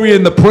glory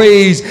and the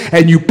praise,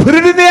 and you put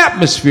it in the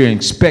atmosphere and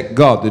expect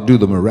God to do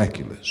the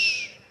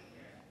miraculous.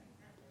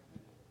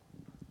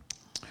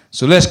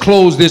 So let's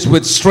close this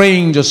with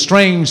a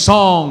strange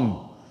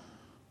song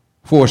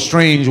for a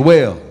strange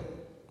well.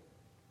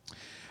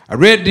 I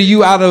read to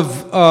you out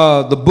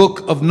of the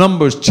book of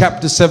Numbers,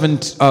 chapter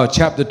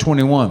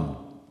 21.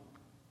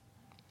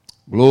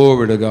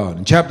 Glory to God.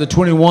 In chapter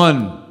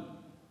 21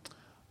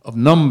 of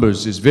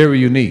Numbers is very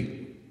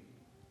unique.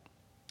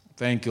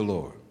 Thank you,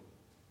 Lord.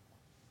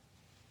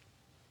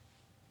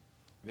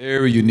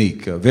 Very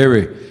unique, a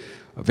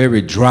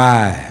very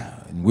dry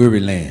and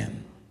weary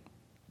land.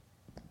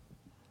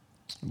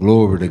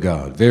 Glory to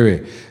God.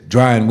 Very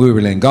dry and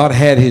weary land. God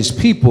had his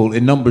people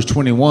in Numbers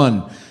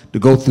 21 to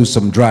go through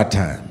some dry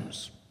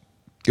times.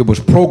 It was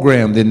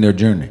programmed in their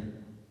journey.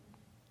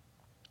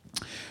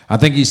 I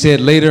think he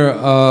said later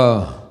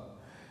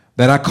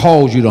that I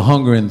caused you to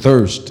hunger and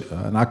thirst,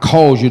 and I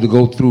caused you to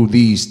go through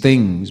these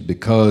things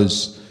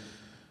because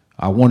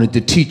I wanted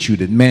to teach you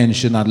that man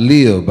should not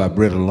live by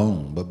bread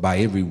alone, but by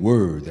every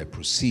word that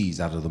proceeds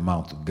out of the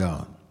mouth of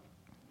God.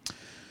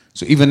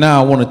 So even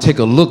now I want to take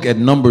a look at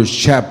Numbers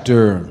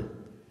chapter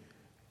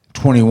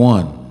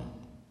 21.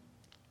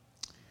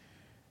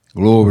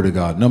 Glory to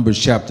God. Numbers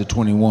chapter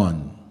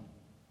 21.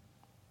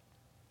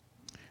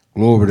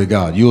 Glory to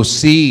God. You'll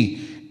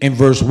see in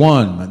verse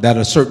 1 that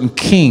a certain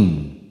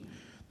king,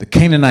 the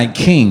Canaanite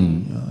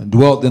king,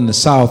 dwelt in the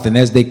south, and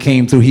as they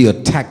came through, he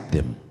attacked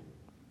them.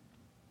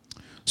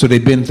 So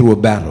they've been through a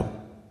battle.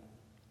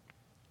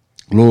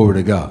 Glory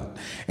to God.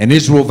 And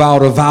Israel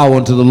vowed a vow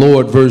unto the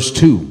Lord, verse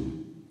 2.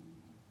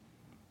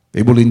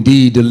 They will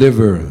indeed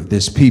deliver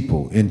this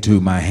people into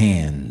my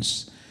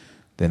hands,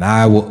 then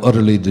I will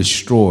utterly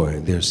destroy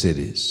their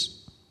cities.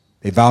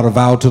 They vowed a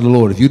vow to the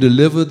Lord. If you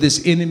deliver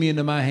this enemy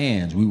into my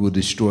hands, we will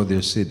destroy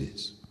their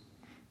cities.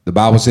 The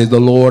Bible says the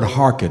Lord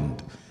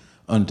hearkened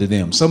unto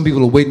them. Some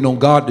people are waiting on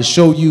God to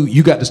show you.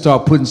 You got to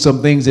start putting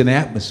some things in the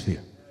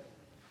atmosphere.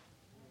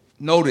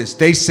 Notice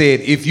they said,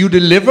 if you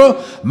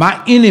deliver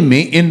my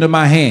enemy into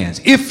my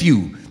hands,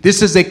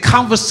 this is a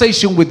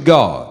conversation with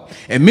God.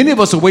 And many of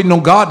us are waiting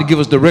on God to give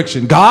us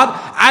direction. God,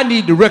 I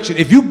need direction.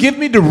 If you give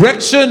me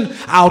direction,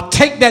 I'll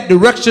take that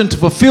direction to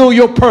fulfill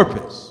your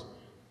purpose.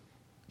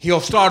 He'll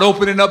start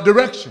opening up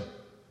direction.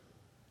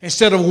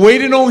 Instead of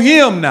waiting on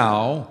him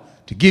now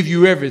to give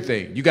you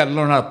everything, you got to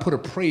learn how to put a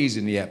praise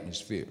in the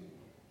atmosphere.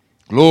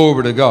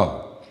 Glory to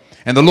God.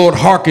 And the Lord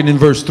hearkened in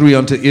verse 3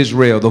 unto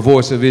Israel, the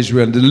voice of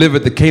Israel, and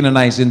delivered the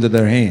Canaanites into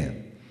their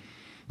hand.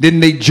 Then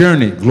they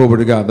journeyed. Glory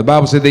to God. The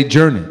Bible said they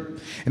journeyed.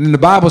 And then the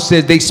Bible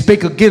says they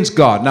spake against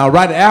God. Now,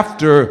 right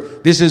after,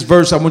 this is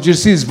verse, I want you to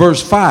see this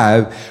verse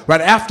 5. Right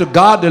after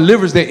God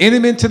delivers their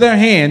enemy into their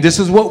hand, this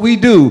is what we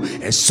do.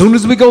 As soon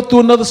as we go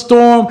through another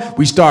storm,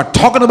 we start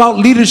talking about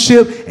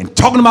leadership and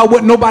talking about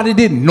what nobody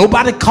did.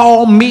 Nobody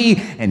called me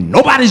and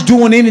nobody's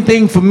doing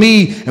anything for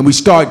me. And we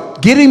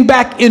start getting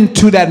back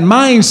into that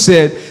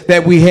mindset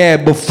that we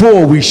had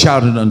before we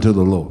shouted unto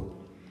the Lord.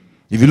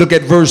 If you look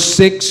at verse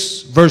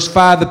 6, verse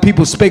 5, the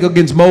people spake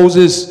against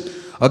Moses,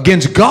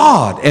 against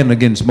God and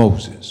against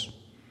Moses.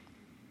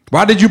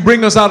 Why did you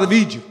bring us out of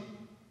Egypt?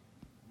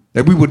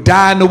 That we would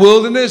die in the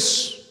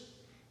wilderness?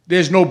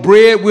 There's no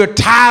bread. We're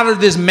tired of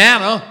this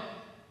manna.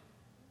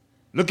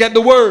 Look at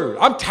the word.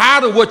 I'm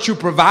tired of what you're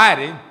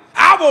providing.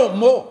 I want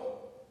more.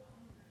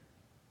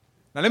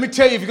 Now let me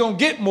tell you, if you're going to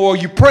get more,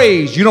 you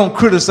praise. You don't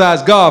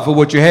criticize God for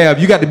what you have.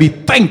 You got to be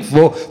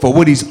thankful for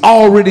what he's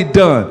already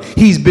done.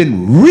 He's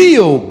been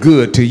real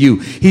good to you.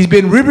 He's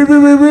been real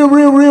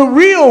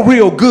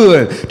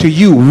good to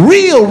you.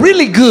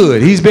 Really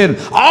good. He's been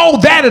all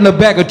that in a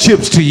bag of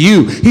chips to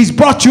you. He's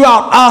brought you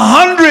out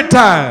 100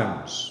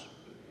 times.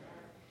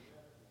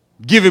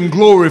 Give him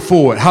glory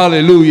for it.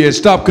 Hallelujah.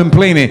 Stop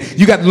complaining.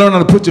 You got to learn how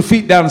to put your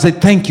feet down and say,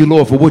 thank you,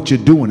 Lord, for what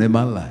you're doing in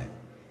my life.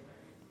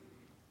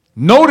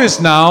 Notice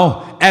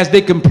now, as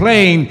they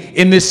complain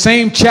in this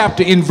same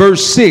chapter in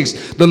verse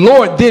 6, the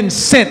Lord then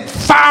sent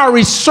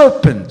fiery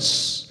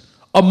serpents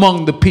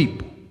among the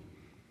people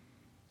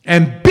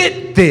and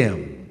bit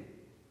them,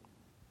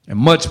 and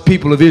much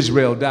people of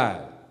Israel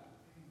died.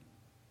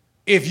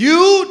 If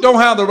you don't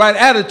have the right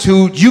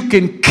attitude, you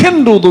can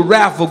kindle the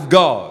wrath of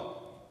God.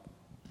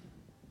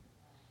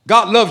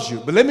 God loves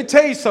you. But let me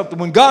tell you something.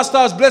 When God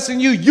starts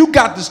blessing you, you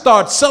got to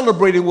start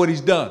celebrating what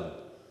he's done.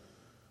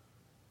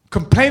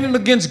 Complaining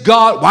against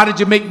God, why did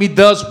you make me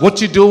thus? What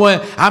you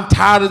doing? I'm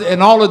tired of it,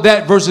 and all of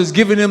that versus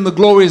giving him the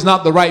glory is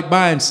not the right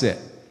mindset.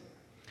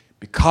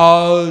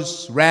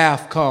 Because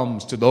wrath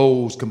comes to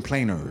those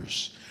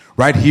complainers.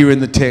 Right here in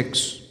the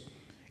text,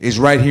 is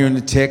right here in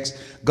the text.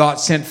 God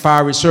sent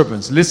fiery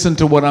serpents. Listen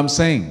to what I'm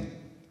saying.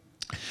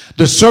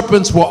 The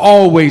serpents were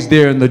always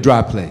there in the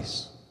dry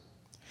place.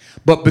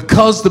 But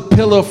because the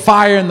pillar of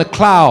fire and the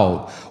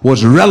cloud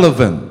was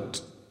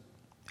relevant,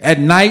 at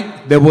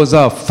night there was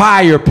a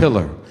fire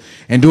pillar,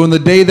 and during the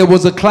day there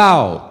was a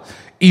cloud,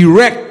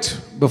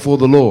 erect before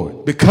the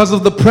Lord. Because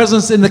of the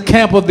presence in the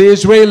camp of the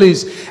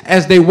Israelis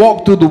as they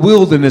walked through the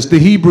wilderness, the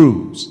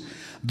Hebrews,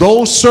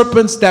 those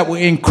serpents that were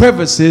in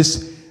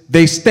crevices,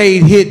 they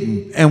stayed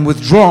hidden and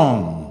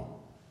withdrawn.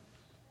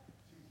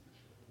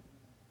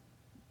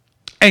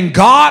 And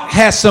God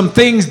has some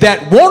things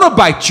that want to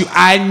bite you.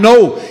 I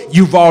know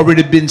you've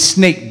already been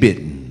snake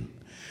bitten,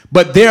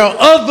 but there are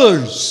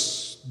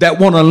others that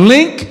want to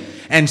link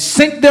and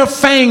sink their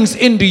fangs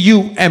into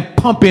you and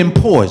pump in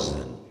poison.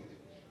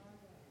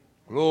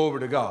 Glory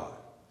to God.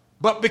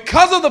 But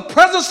because of the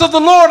presence of the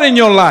Lord in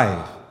your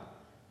life,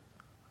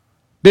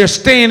 they're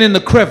staying in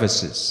the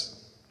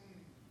crevices.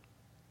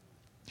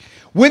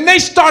 When they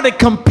started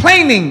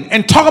complaining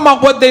and talking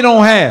about what they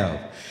don't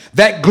have,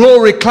 that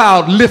glory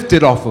cloud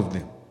lifted off of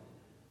them.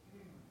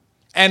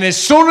 And as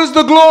soon as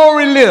the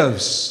glory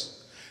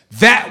lifts,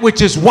 that which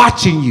is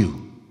watching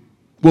you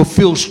will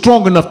feel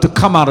strong enough to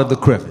come out of the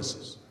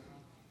crevices.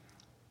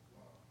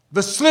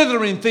 The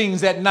slithering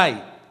things at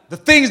night, the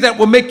things that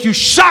will make you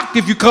shocked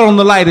if you cut on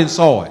the light and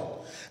saw it.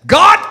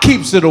 God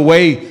keeps it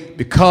away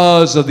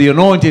because of the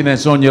anointing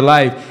that's on your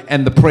life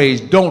and the praise.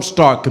 Don't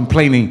start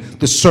complaining.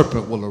 The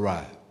serpent will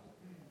arrive.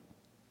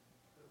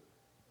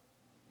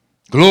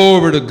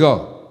 Glory to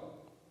God.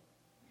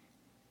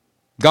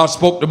 God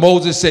spoke to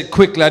Moses, said,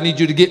 quickly, I need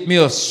you to get me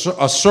a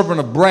serpent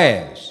of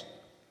brass.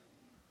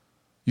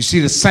 You see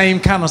the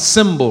same kind of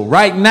symbol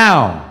right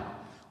now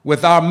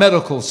with our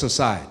medical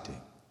society.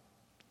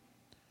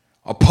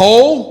 A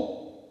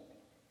pole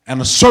and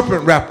a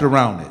serpent wrapped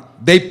around it.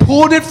 They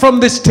pulled it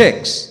from this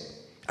text.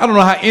 I don't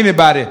know how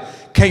anybody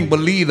can't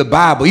believe the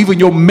Bible, even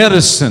your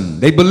medicine.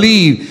 They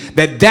believe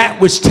that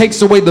that which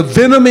takes away the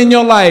venom in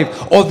your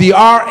life, or the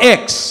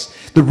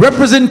RX, the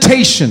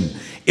representation,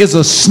 is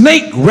a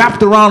snake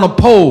wrapped around a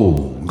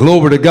pole.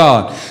 Glory to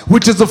God.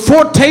 Which is a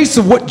foretaste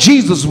of what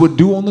Jesus would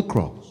do on the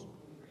cross.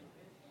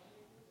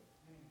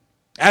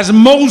 As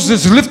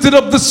Moses lifted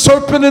up the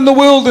serpent in the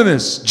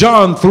wilderness,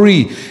 John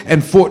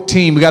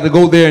 3:14. We got to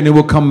go there and then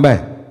we'll come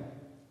back.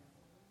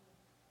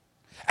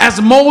 As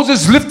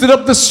Moses lifted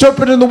up the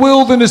serpent in the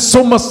wilderness,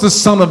 so must the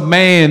Son of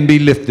Man be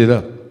lifted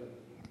up.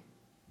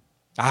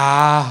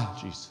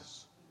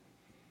 Jesus.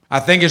 I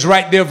think it's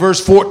right there,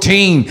 verse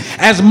 14.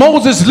 As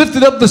Moses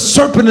lifted up the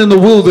serpent in the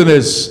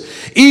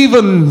wilderness,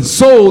 even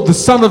so the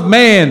Son of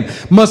Man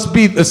must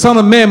be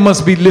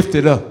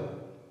lifted up.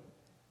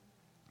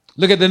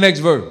 Look at the next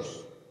verse.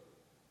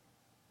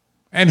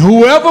 And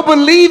whoever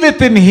believeth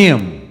in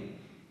him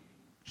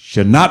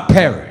shall not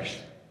perish,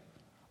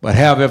 but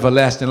have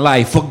everlasting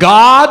life. For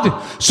God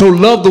so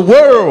loved the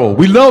world.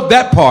 We love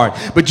that part.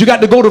 But you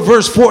got to go to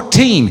verse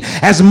 14.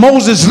 As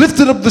Moses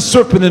lifted up the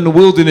serpent in the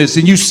wilderness,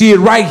 and you see it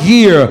right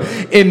here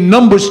in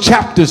Numbers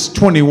chapters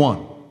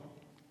 21.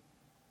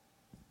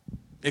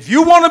 If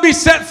you want to be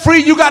set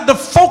free, you got to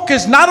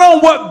focus not on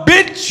what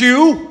bit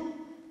you.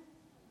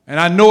 And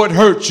I know it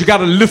hurts. You got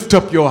to lift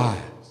up your eyes.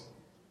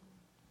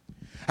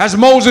 As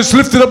Moses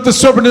lifted up the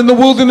serpent in the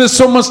wilderness,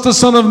 so must the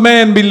Son of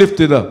Man be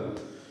lifted up.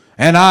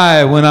 And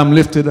I, when I'm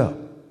lifted up,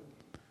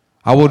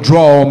 I will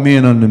draw all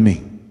men unto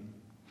me.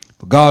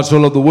 For God so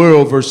loved the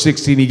world, verse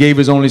 16, he gave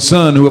his only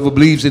Son. Whoever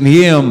believes in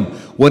him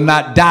will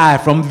not die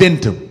from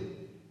ventum,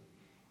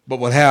 but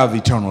will have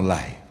eternal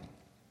life.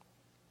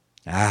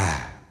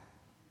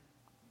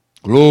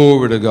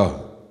 Glory to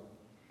God.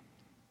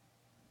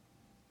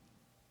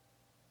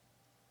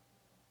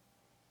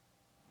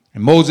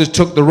 And Moses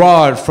took the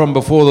rod from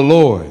before the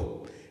Lord,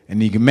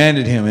 and he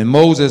commanded him. And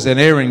Moses and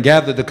Aaron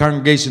gathered the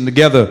congregation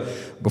together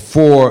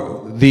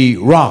before the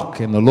rock.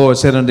 And the Lord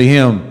said unto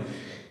him,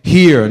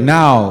 Hear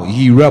now,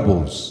 ye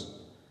rebels.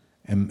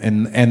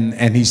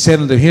 And he said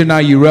unto them, Hear now,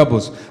 ye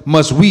rebels,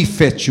 must we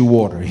fetch you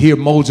water? Here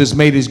Moses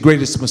made his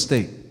greatest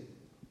mistake.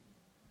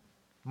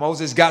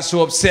 Moses got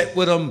so upset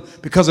with them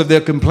because of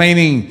their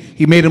complaining.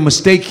 He made a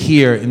mistake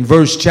here in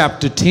verse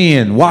chapter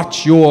 10.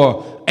 Watch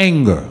your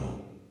anger.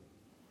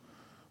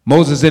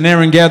 Moses and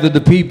Aaron gathered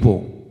the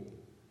people,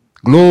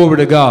 glory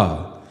to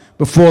God,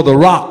 before the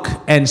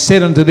rock, and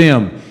said unto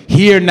them,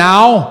 Hear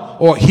now,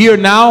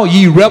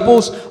 ye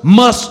rebels,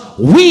 must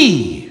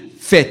we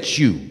fetch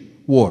you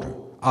water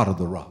out of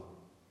the rock?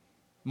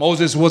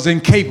 Moses was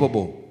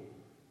incapable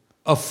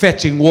of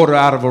fetching water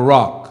out of a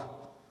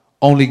rock.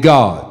 Only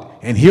God.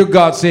 And here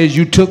God says,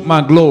 you took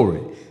my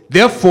glory.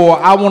 Therefore,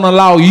 I won't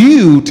allow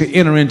you to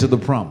enter into the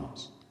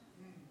promise.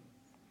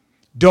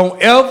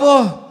 Don't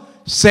ever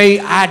say,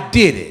 I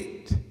did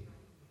it.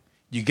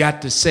 You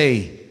got to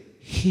say,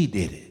 he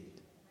did it.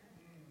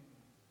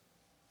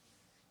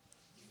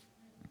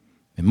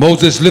 And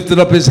Moses lifted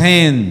up his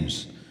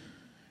hands,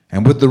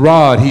 and with the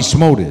rod he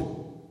smote it.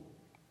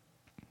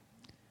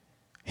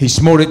 He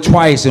smote it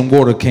twice, and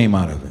water came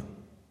out of it.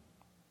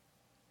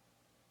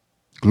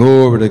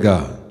 Glory to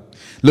God.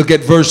 Look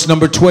at verse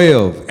number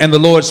 12. And the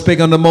Lord spake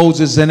unto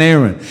Moses and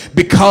Aaron,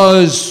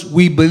 because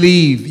ye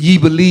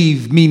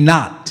believe me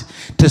not,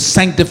 to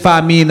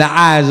sanctify me in the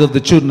eyes of the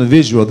children of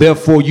Israel.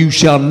 Therefore you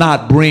shall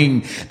not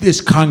bring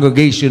this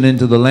congregation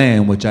into the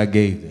land which I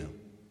gave them.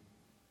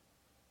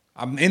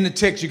 I'm in the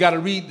text. You got to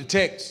read the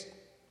text.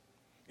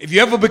 If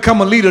you ever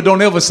become a leader,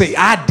 don't ever say,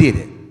 I did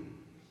it.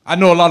 I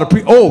know a lot of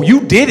people, oh,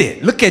 you did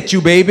it. Look at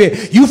you,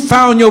 baby. You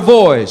found your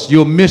voice.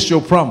 You'll miss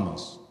your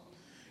promise.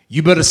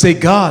 You better say,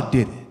 God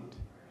did it.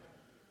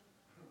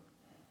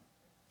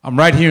 I'm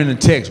right here in the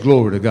text.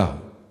 Glory to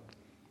God.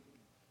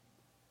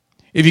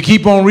 If you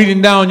keep on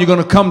reading down, you're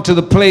going to come to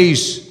the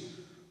place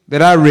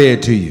that I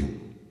read to you.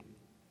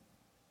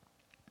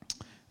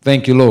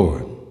 Thank you,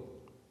 Lord.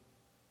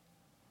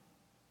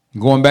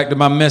 Going back to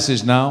my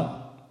message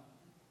now.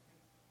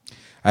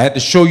 I had to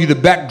show you the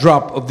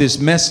backdrop of this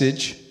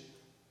message.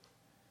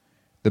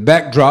 The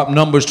backdrop,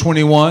 Numbers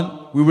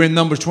 21. We were in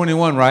Numbers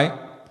 21, right?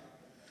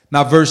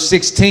 Now, verse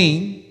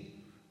 16.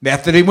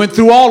 After they went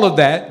through all of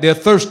that, they're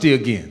thirsty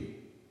again.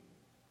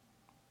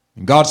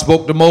 And God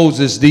spoke to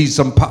Moses,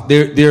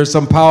 there are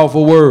some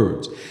powerful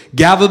words.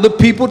 Gather the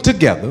people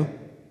together,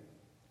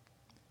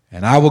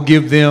 and I will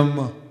give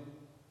them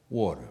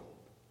water.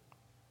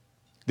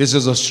 This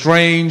is a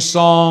strange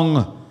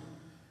song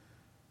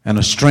and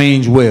a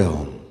strange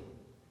well.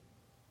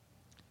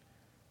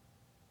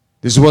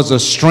 This was a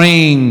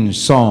strange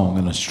song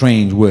and a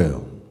strange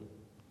well.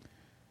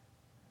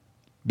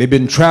 They've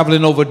been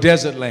traveling over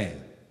desert land.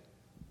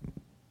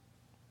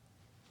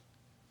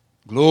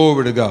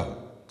 Glory to God.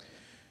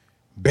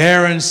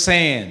 Barren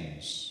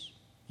sands.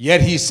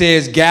 Yet he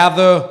says,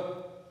 gather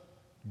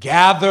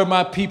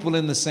my people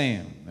in the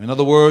sand. In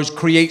other words,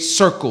 create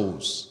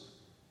circles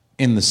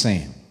in the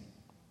sand.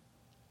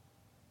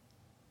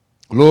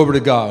 Glory to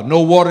God.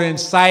 No water in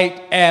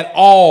sight at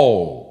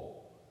all.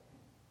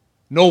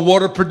 No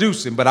water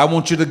producing, but I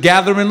want you to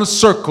gather in a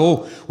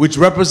circle which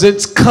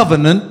represents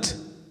covenant.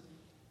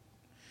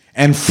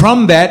 And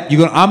from that,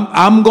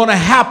 I'm going to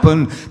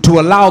happen to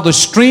allow the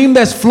stream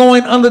that's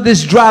flowing under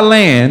this dry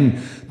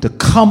land to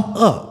come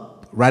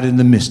up right in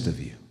the midst of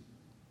you.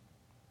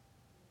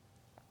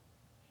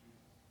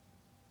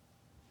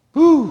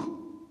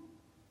 Whew.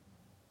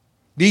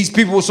 These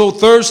people were so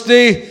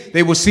thirsty,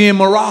 they were seeing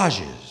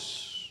mirages.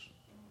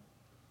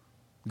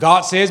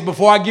 God says,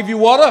 before I give you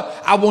water,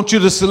 I want you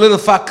to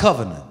solidify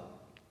covenant.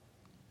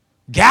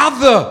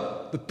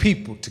 Gather the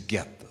people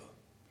together,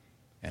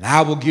 and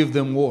I will give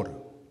them water.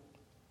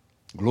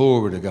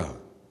 Glory to God.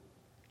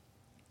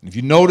 If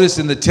you notice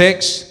in the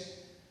text,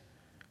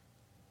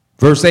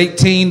 verse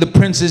 18, the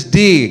princes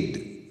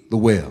digged the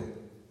well,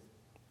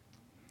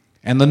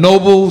 and the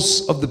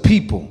nobles of the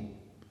people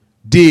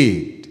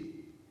digged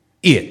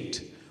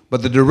it,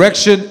 but by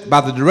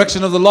the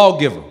direction of the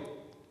lawgiver.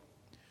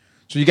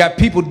 So you got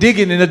people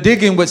digging, and they're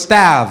digging with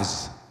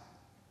staves,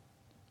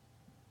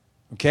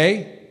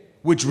 okay,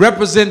 which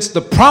represents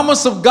the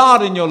promise of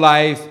God in your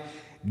life,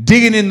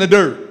 digging in the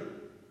dirt.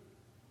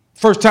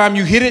 First time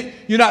you hit it,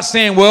 you're not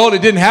saying, well,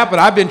 it didn't happen.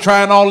 I've been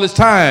trying all this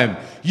time.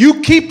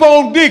 You keep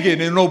on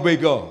digging and obey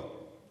God.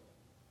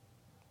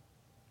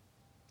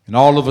 And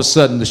all of a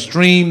sudden, the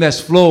stream that's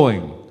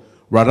flowing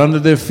right under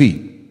their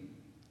feet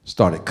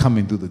started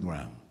coming through the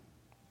ground.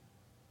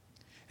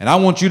 And I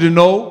want you to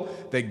know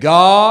that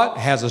God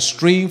has a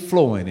stream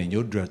flowing in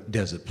your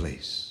desert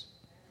place.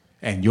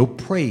 And your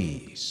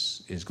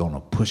praise is going to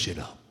push it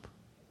up.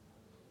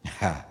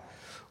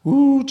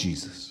 Ooh,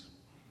 Jesus.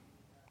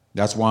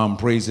 That's why I'm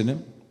praising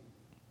him.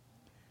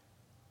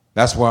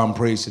 That's why I'm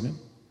praising him.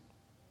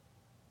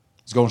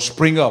 It's going to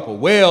spring up. A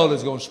well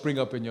is going to spring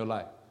up in your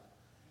life.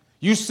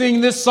 You sing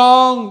this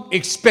song,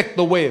 expect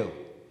the well.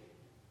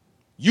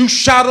 You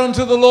shout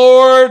unto the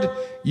Lord,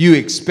 you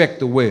expect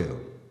the well.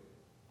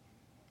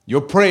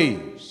 Your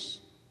praise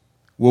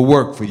will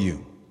work for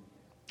you.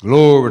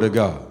 Glory to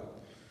God.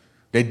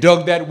 They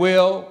dug that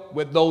well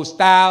with those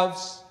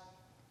staves.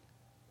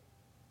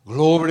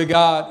 Glory to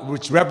God,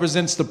 which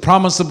represents the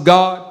promise of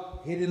God,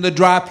 hid in the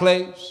dry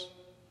place.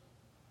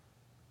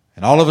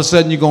 And all of a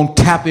sudden, you're going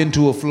to tap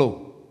into a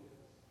flow.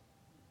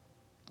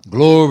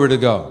 Glory to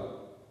God.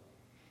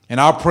 And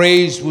our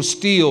praise will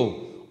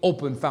still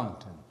open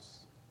fountains.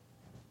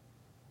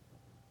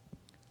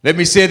 Let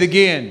me say it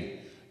again.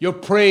 Your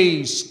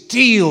praise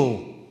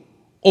still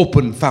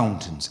open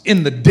fountains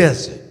in the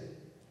desert.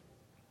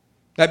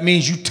 That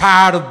means you're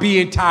tired of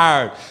being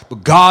tired,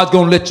 but God's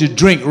going to let you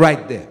drink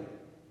right there.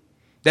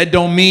 That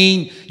don't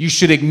mean you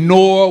should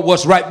ignore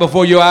what's right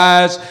before your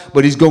eyes,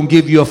 but he's going to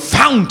give you a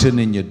fountain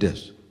in your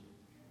desert.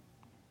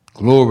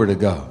 Glory to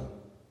God.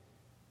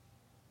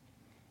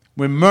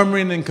 When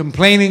murmuring and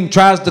complaining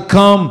tries to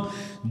come,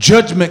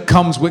 judgment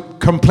comes with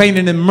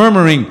complaining and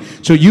murmuring.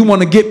 So you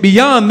want to get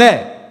beyond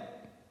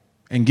that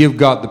and give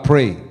God the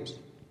praise.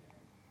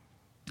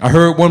 I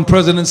heard one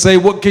president say,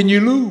 what can you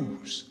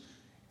lose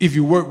if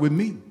you work with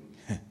me?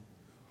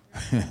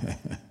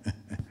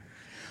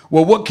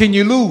 Well, what can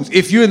you lose?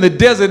 If you're in the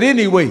desert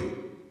anyway,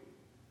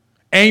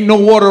 ain't no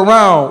water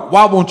around,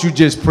 why won't you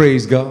just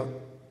praise God?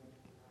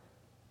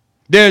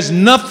 There's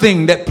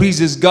nothing that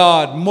pleases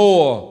God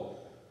more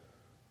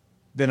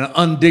than an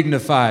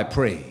undignified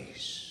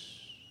praise.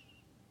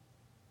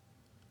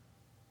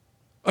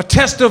 A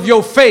test of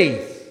your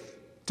faith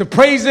to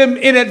praise him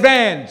in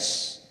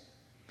advance.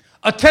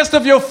 A test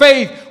of your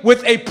faith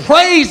with a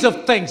praise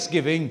of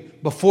thanksgiving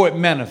before it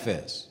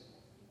manifests.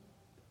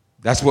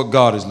 That's what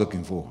God is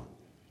looking for.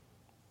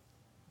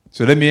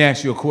 So let me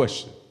ask you a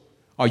question.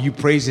 Are you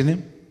praising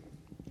him?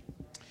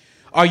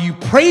 Are you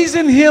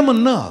praising him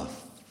enough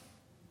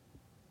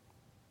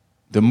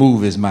to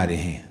move his mighty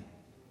hand?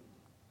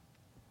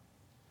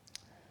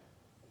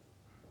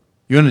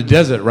 You're in the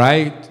desert,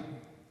 right?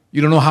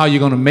 You don't know how you're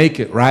going to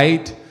make it,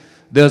 right?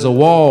 There's a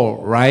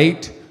wall,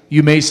 right?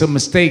 You made some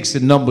mistakes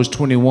in Numbers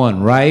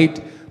 21, right?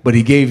 But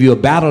he gave you a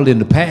battle in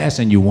the past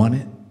and you won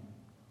it.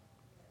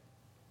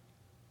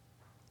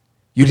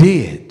 You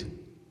did.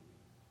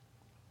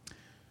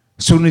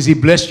 As soon as he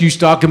blessed you,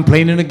 start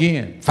complaining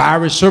again.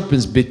 Fiery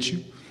serpents bit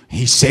you.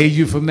 He saved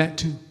you from that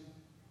too.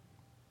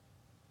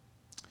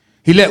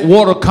 He let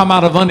water come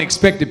out of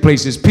unexpected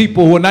places.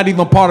 People who are not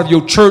even part of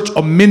your church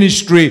or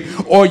ministry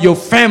or your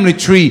family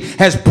tree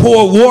has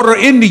poured water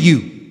into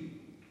you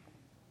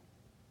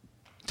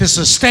to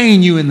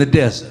sustain you in the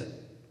desert.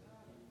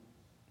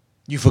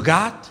 You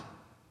forgot?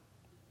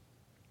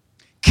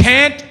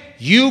 Can't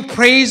you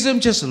praise him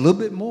just a little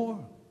bit more?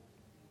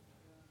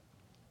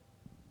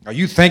 Are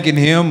you thanking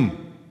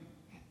him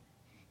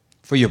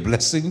for your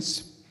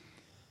blessings?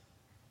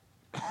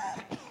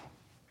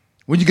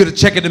 When you get a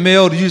check in the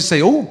mail, do you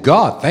say, oh,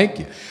 God, thank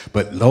you.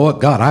 But Lord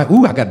God, I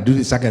got to do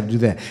this, I got to do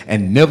that.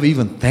 And never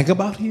even think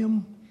about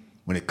him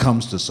when it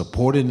comes to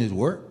supporting his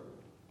work?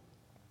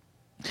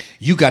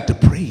 You got to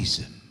praise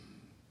him.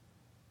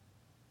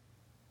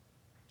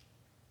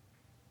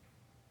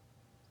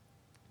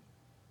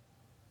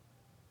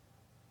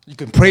 You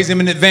can praise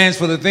him in advance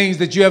for the things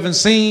that you haven't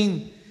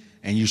seen,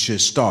 and you should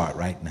start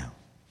right now.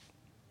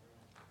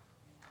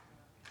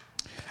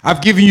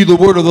 I've given you the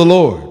word of the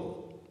Lord.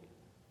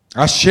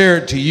 I share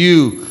it to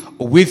you,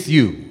 with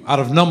you, out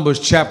of Numbers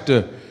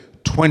chapter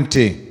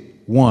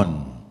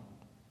 21.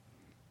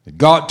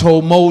 God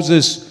told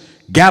Moses,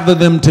 gather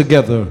them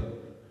together,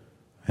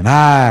 and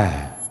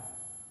I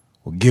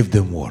will give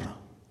them water.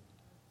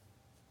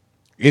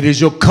 It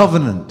is your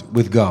covenant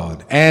with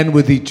God and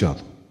with each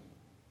other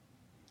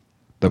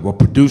that will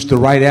produce the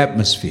right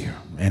atmosphere.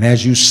 And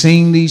as you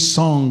sing these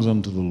songs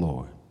unto the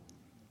Lord,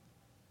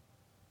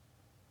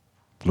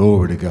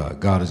 glory to God.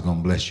 God is going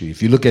to bless you.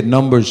 If you look at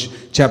Numbers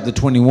chapter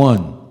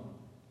 21,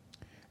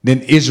 then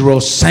Israel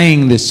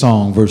sang this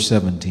song, verse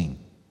 17.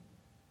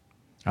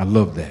 I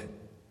love that.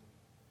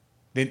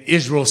 Then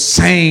Israel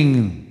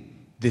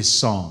sang this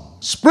song.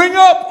 Spring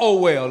up, oh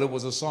well. It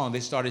was a song. They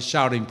started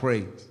shouting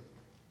praise.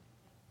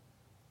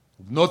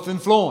 Nothing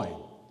flowing.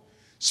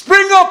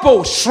 Spring up,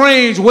 oh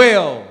strange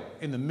well,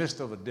 in the midst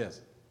of a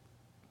desert.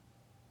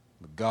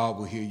 But God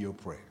will hear your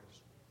prayers.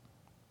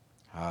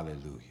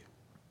 Hallelujah.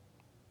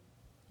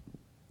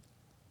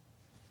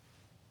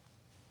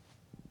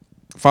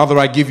 Father,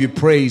 I give you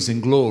praise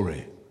and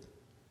glory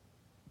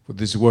for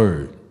this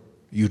word.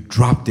 You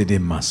dropped it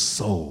in my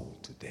soul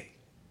today.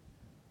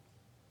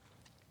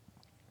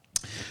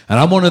 And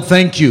I want to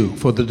thank you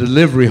for the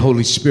delivery,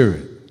 Holy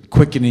Spirit,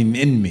 quickening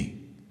in me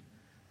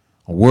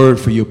a word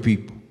for your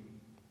people.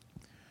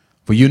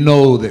 For you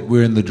know that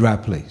we're in the dry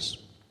place.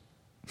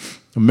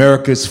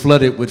 America is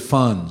flooded with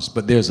funds,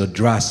 but there's a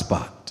dry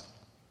spot,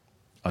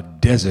 a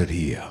desert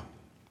here.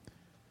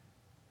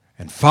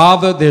 And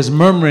Father, there's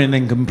murmuring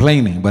and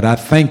complaining, but I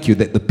thank you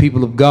that the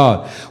people of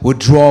God would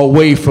draw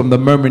away from the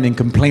murmuring and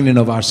complaining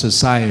of our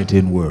society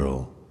and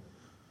world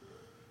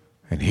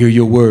and hear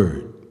your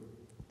word.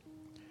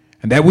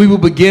 And that we will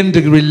begin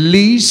to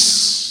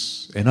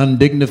release an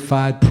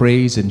undignified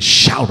praise and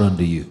shout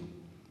unto you.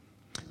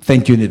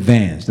 Thank you in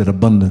advance that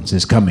abundance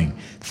is coming.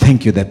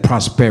 Thank you that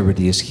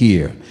prosperity is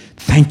here.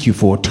 Thank you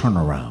for a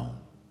turnaround.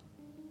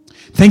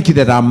 Thank you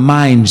that our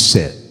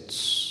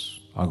mindsets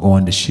are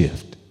going to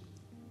shift.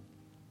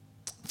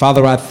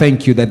 Father, I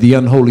thank you that the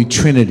unholy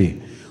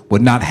Trinity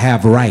would not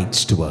have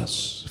rights to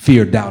us,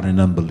 fear, doubt,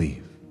 and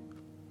unbelief.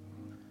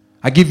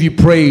 I give you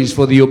praise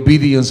for the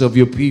obedience of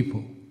your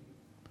people,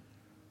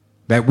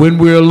 that when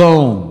we're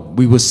alone,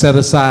 we will set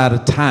aside a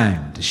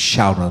time to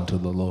shout unto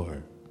the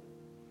Lord.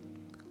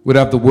 We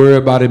don't have to worry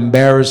about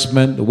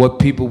embarrassment or what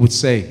people would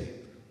say,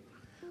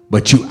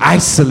 but you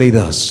isolate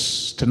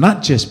us to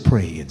not just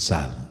pray in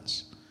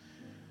silence,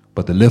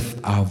 but to lift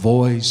our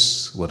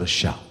voice with a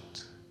shout.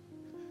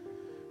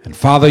 And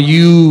Father,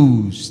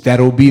 use that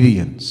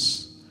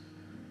obedience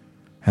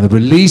and the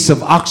release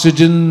of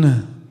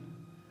oxygen,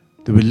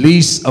 the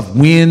release of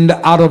wind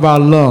out of our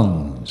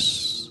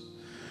lungs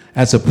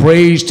as a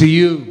praise to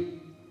you.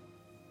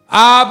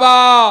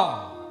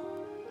 Abba,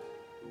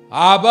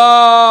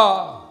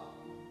 Abba,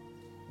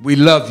 we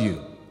love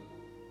you.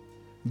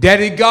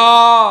 Daddy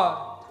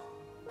God,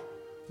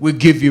 we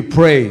give you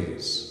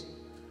praise.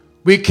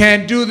 We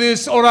can't do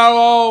this on our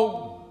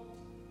own.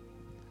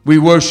 We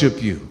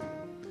worship you.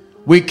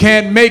 We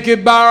can't make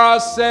it by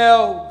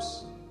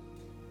ourselves.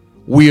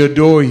 We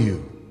adore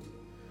you.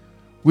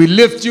 We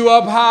lift you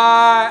up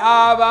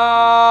high,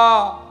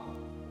 Abba.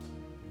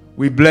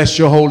 We bless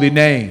your holy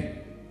name.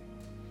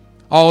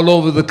 All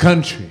over the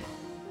country,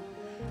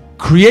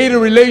 create a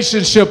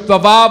relationship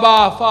of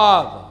Abba,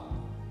 Father.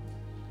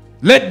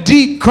 Let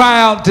deep cry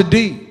out to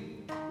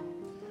deep.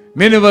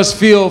 Many of us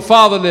feel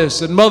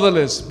fatherless and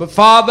motherless, but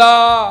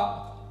Father,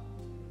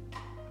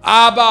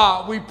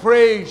 Abba, we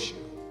praise you.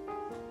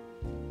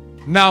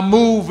 Now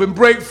move and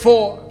break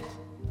forth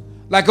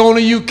like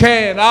only you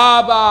can.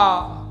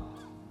 Abba,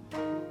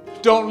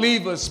 don't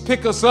leave us.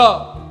 Pick us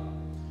up.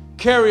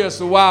 Carry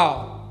us a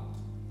while.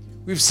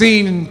 We've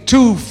seen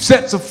 2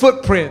 sets of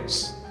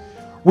footprints.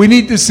 We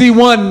need to see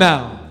one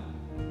now.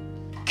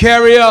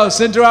 Carry us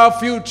into our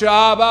future.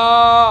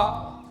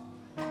 Abba,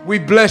 we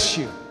bless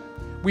you.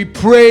 We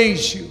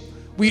praise you.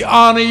 We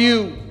honor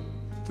you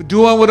for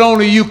doing what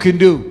only you can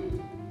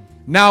do.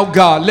 Now,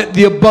 God, let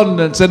the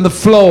abundance and the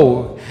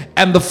flow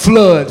and the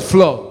flood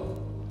flow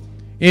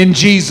in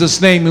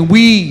Jesus' name. And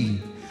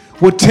we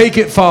will take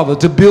it, Father,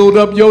 to build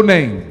up your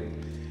name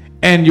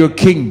and your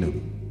kingdom.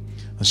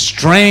 A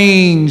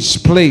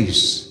strange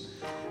place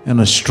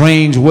and a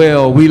strange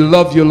well. We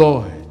love you,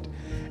 Lord,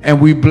 and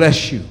we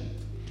bless you.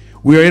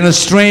 We are in a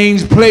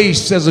strange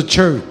place as a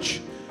church,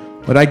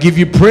 but I give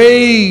you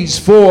praise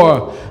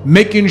for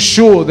making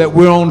sure that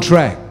we're on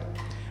track.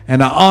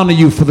 And I honor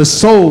you for the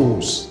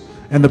souls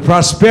and the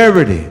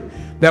prosperity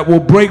that will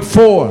break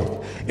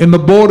forth in the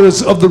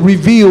borders of the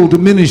revealed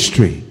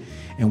ministry.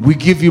 And we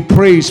give you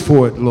praise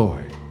for it,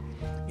 Lord.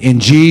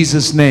 In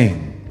Jesus'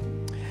 name,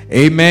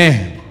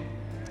 amen.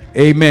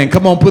 Amen.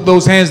 Come on, put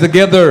those hands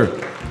together.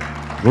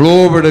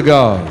 Glory to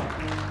God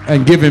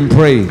and give him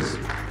praise.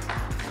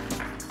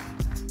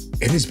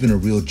 It has been a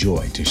real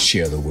joy to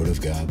share the Word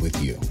of God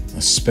with you.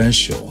 A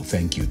special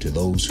thank you to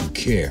those who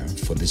care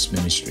for this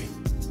ministry.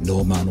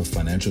 No amount of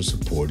financial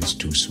support is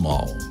too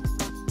small.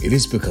 It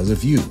is because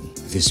of you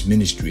this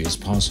ministry is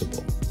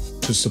possible.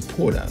 To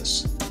support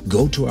us,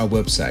 go to our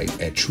website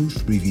at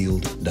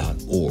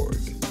truthrevealed.org.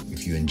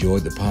 If you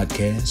enjoyed the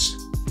podcast,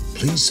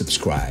 please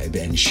subscribe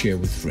and share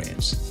with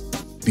friends.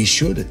 Be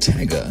sure to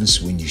tag us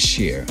when you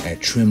share at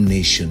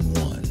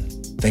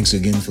TrimNation1. Thanks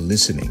again for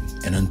listening,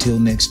 and until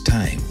next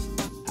time,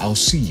 I'll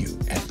see you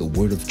at the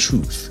Word of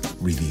Truth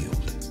Revealed.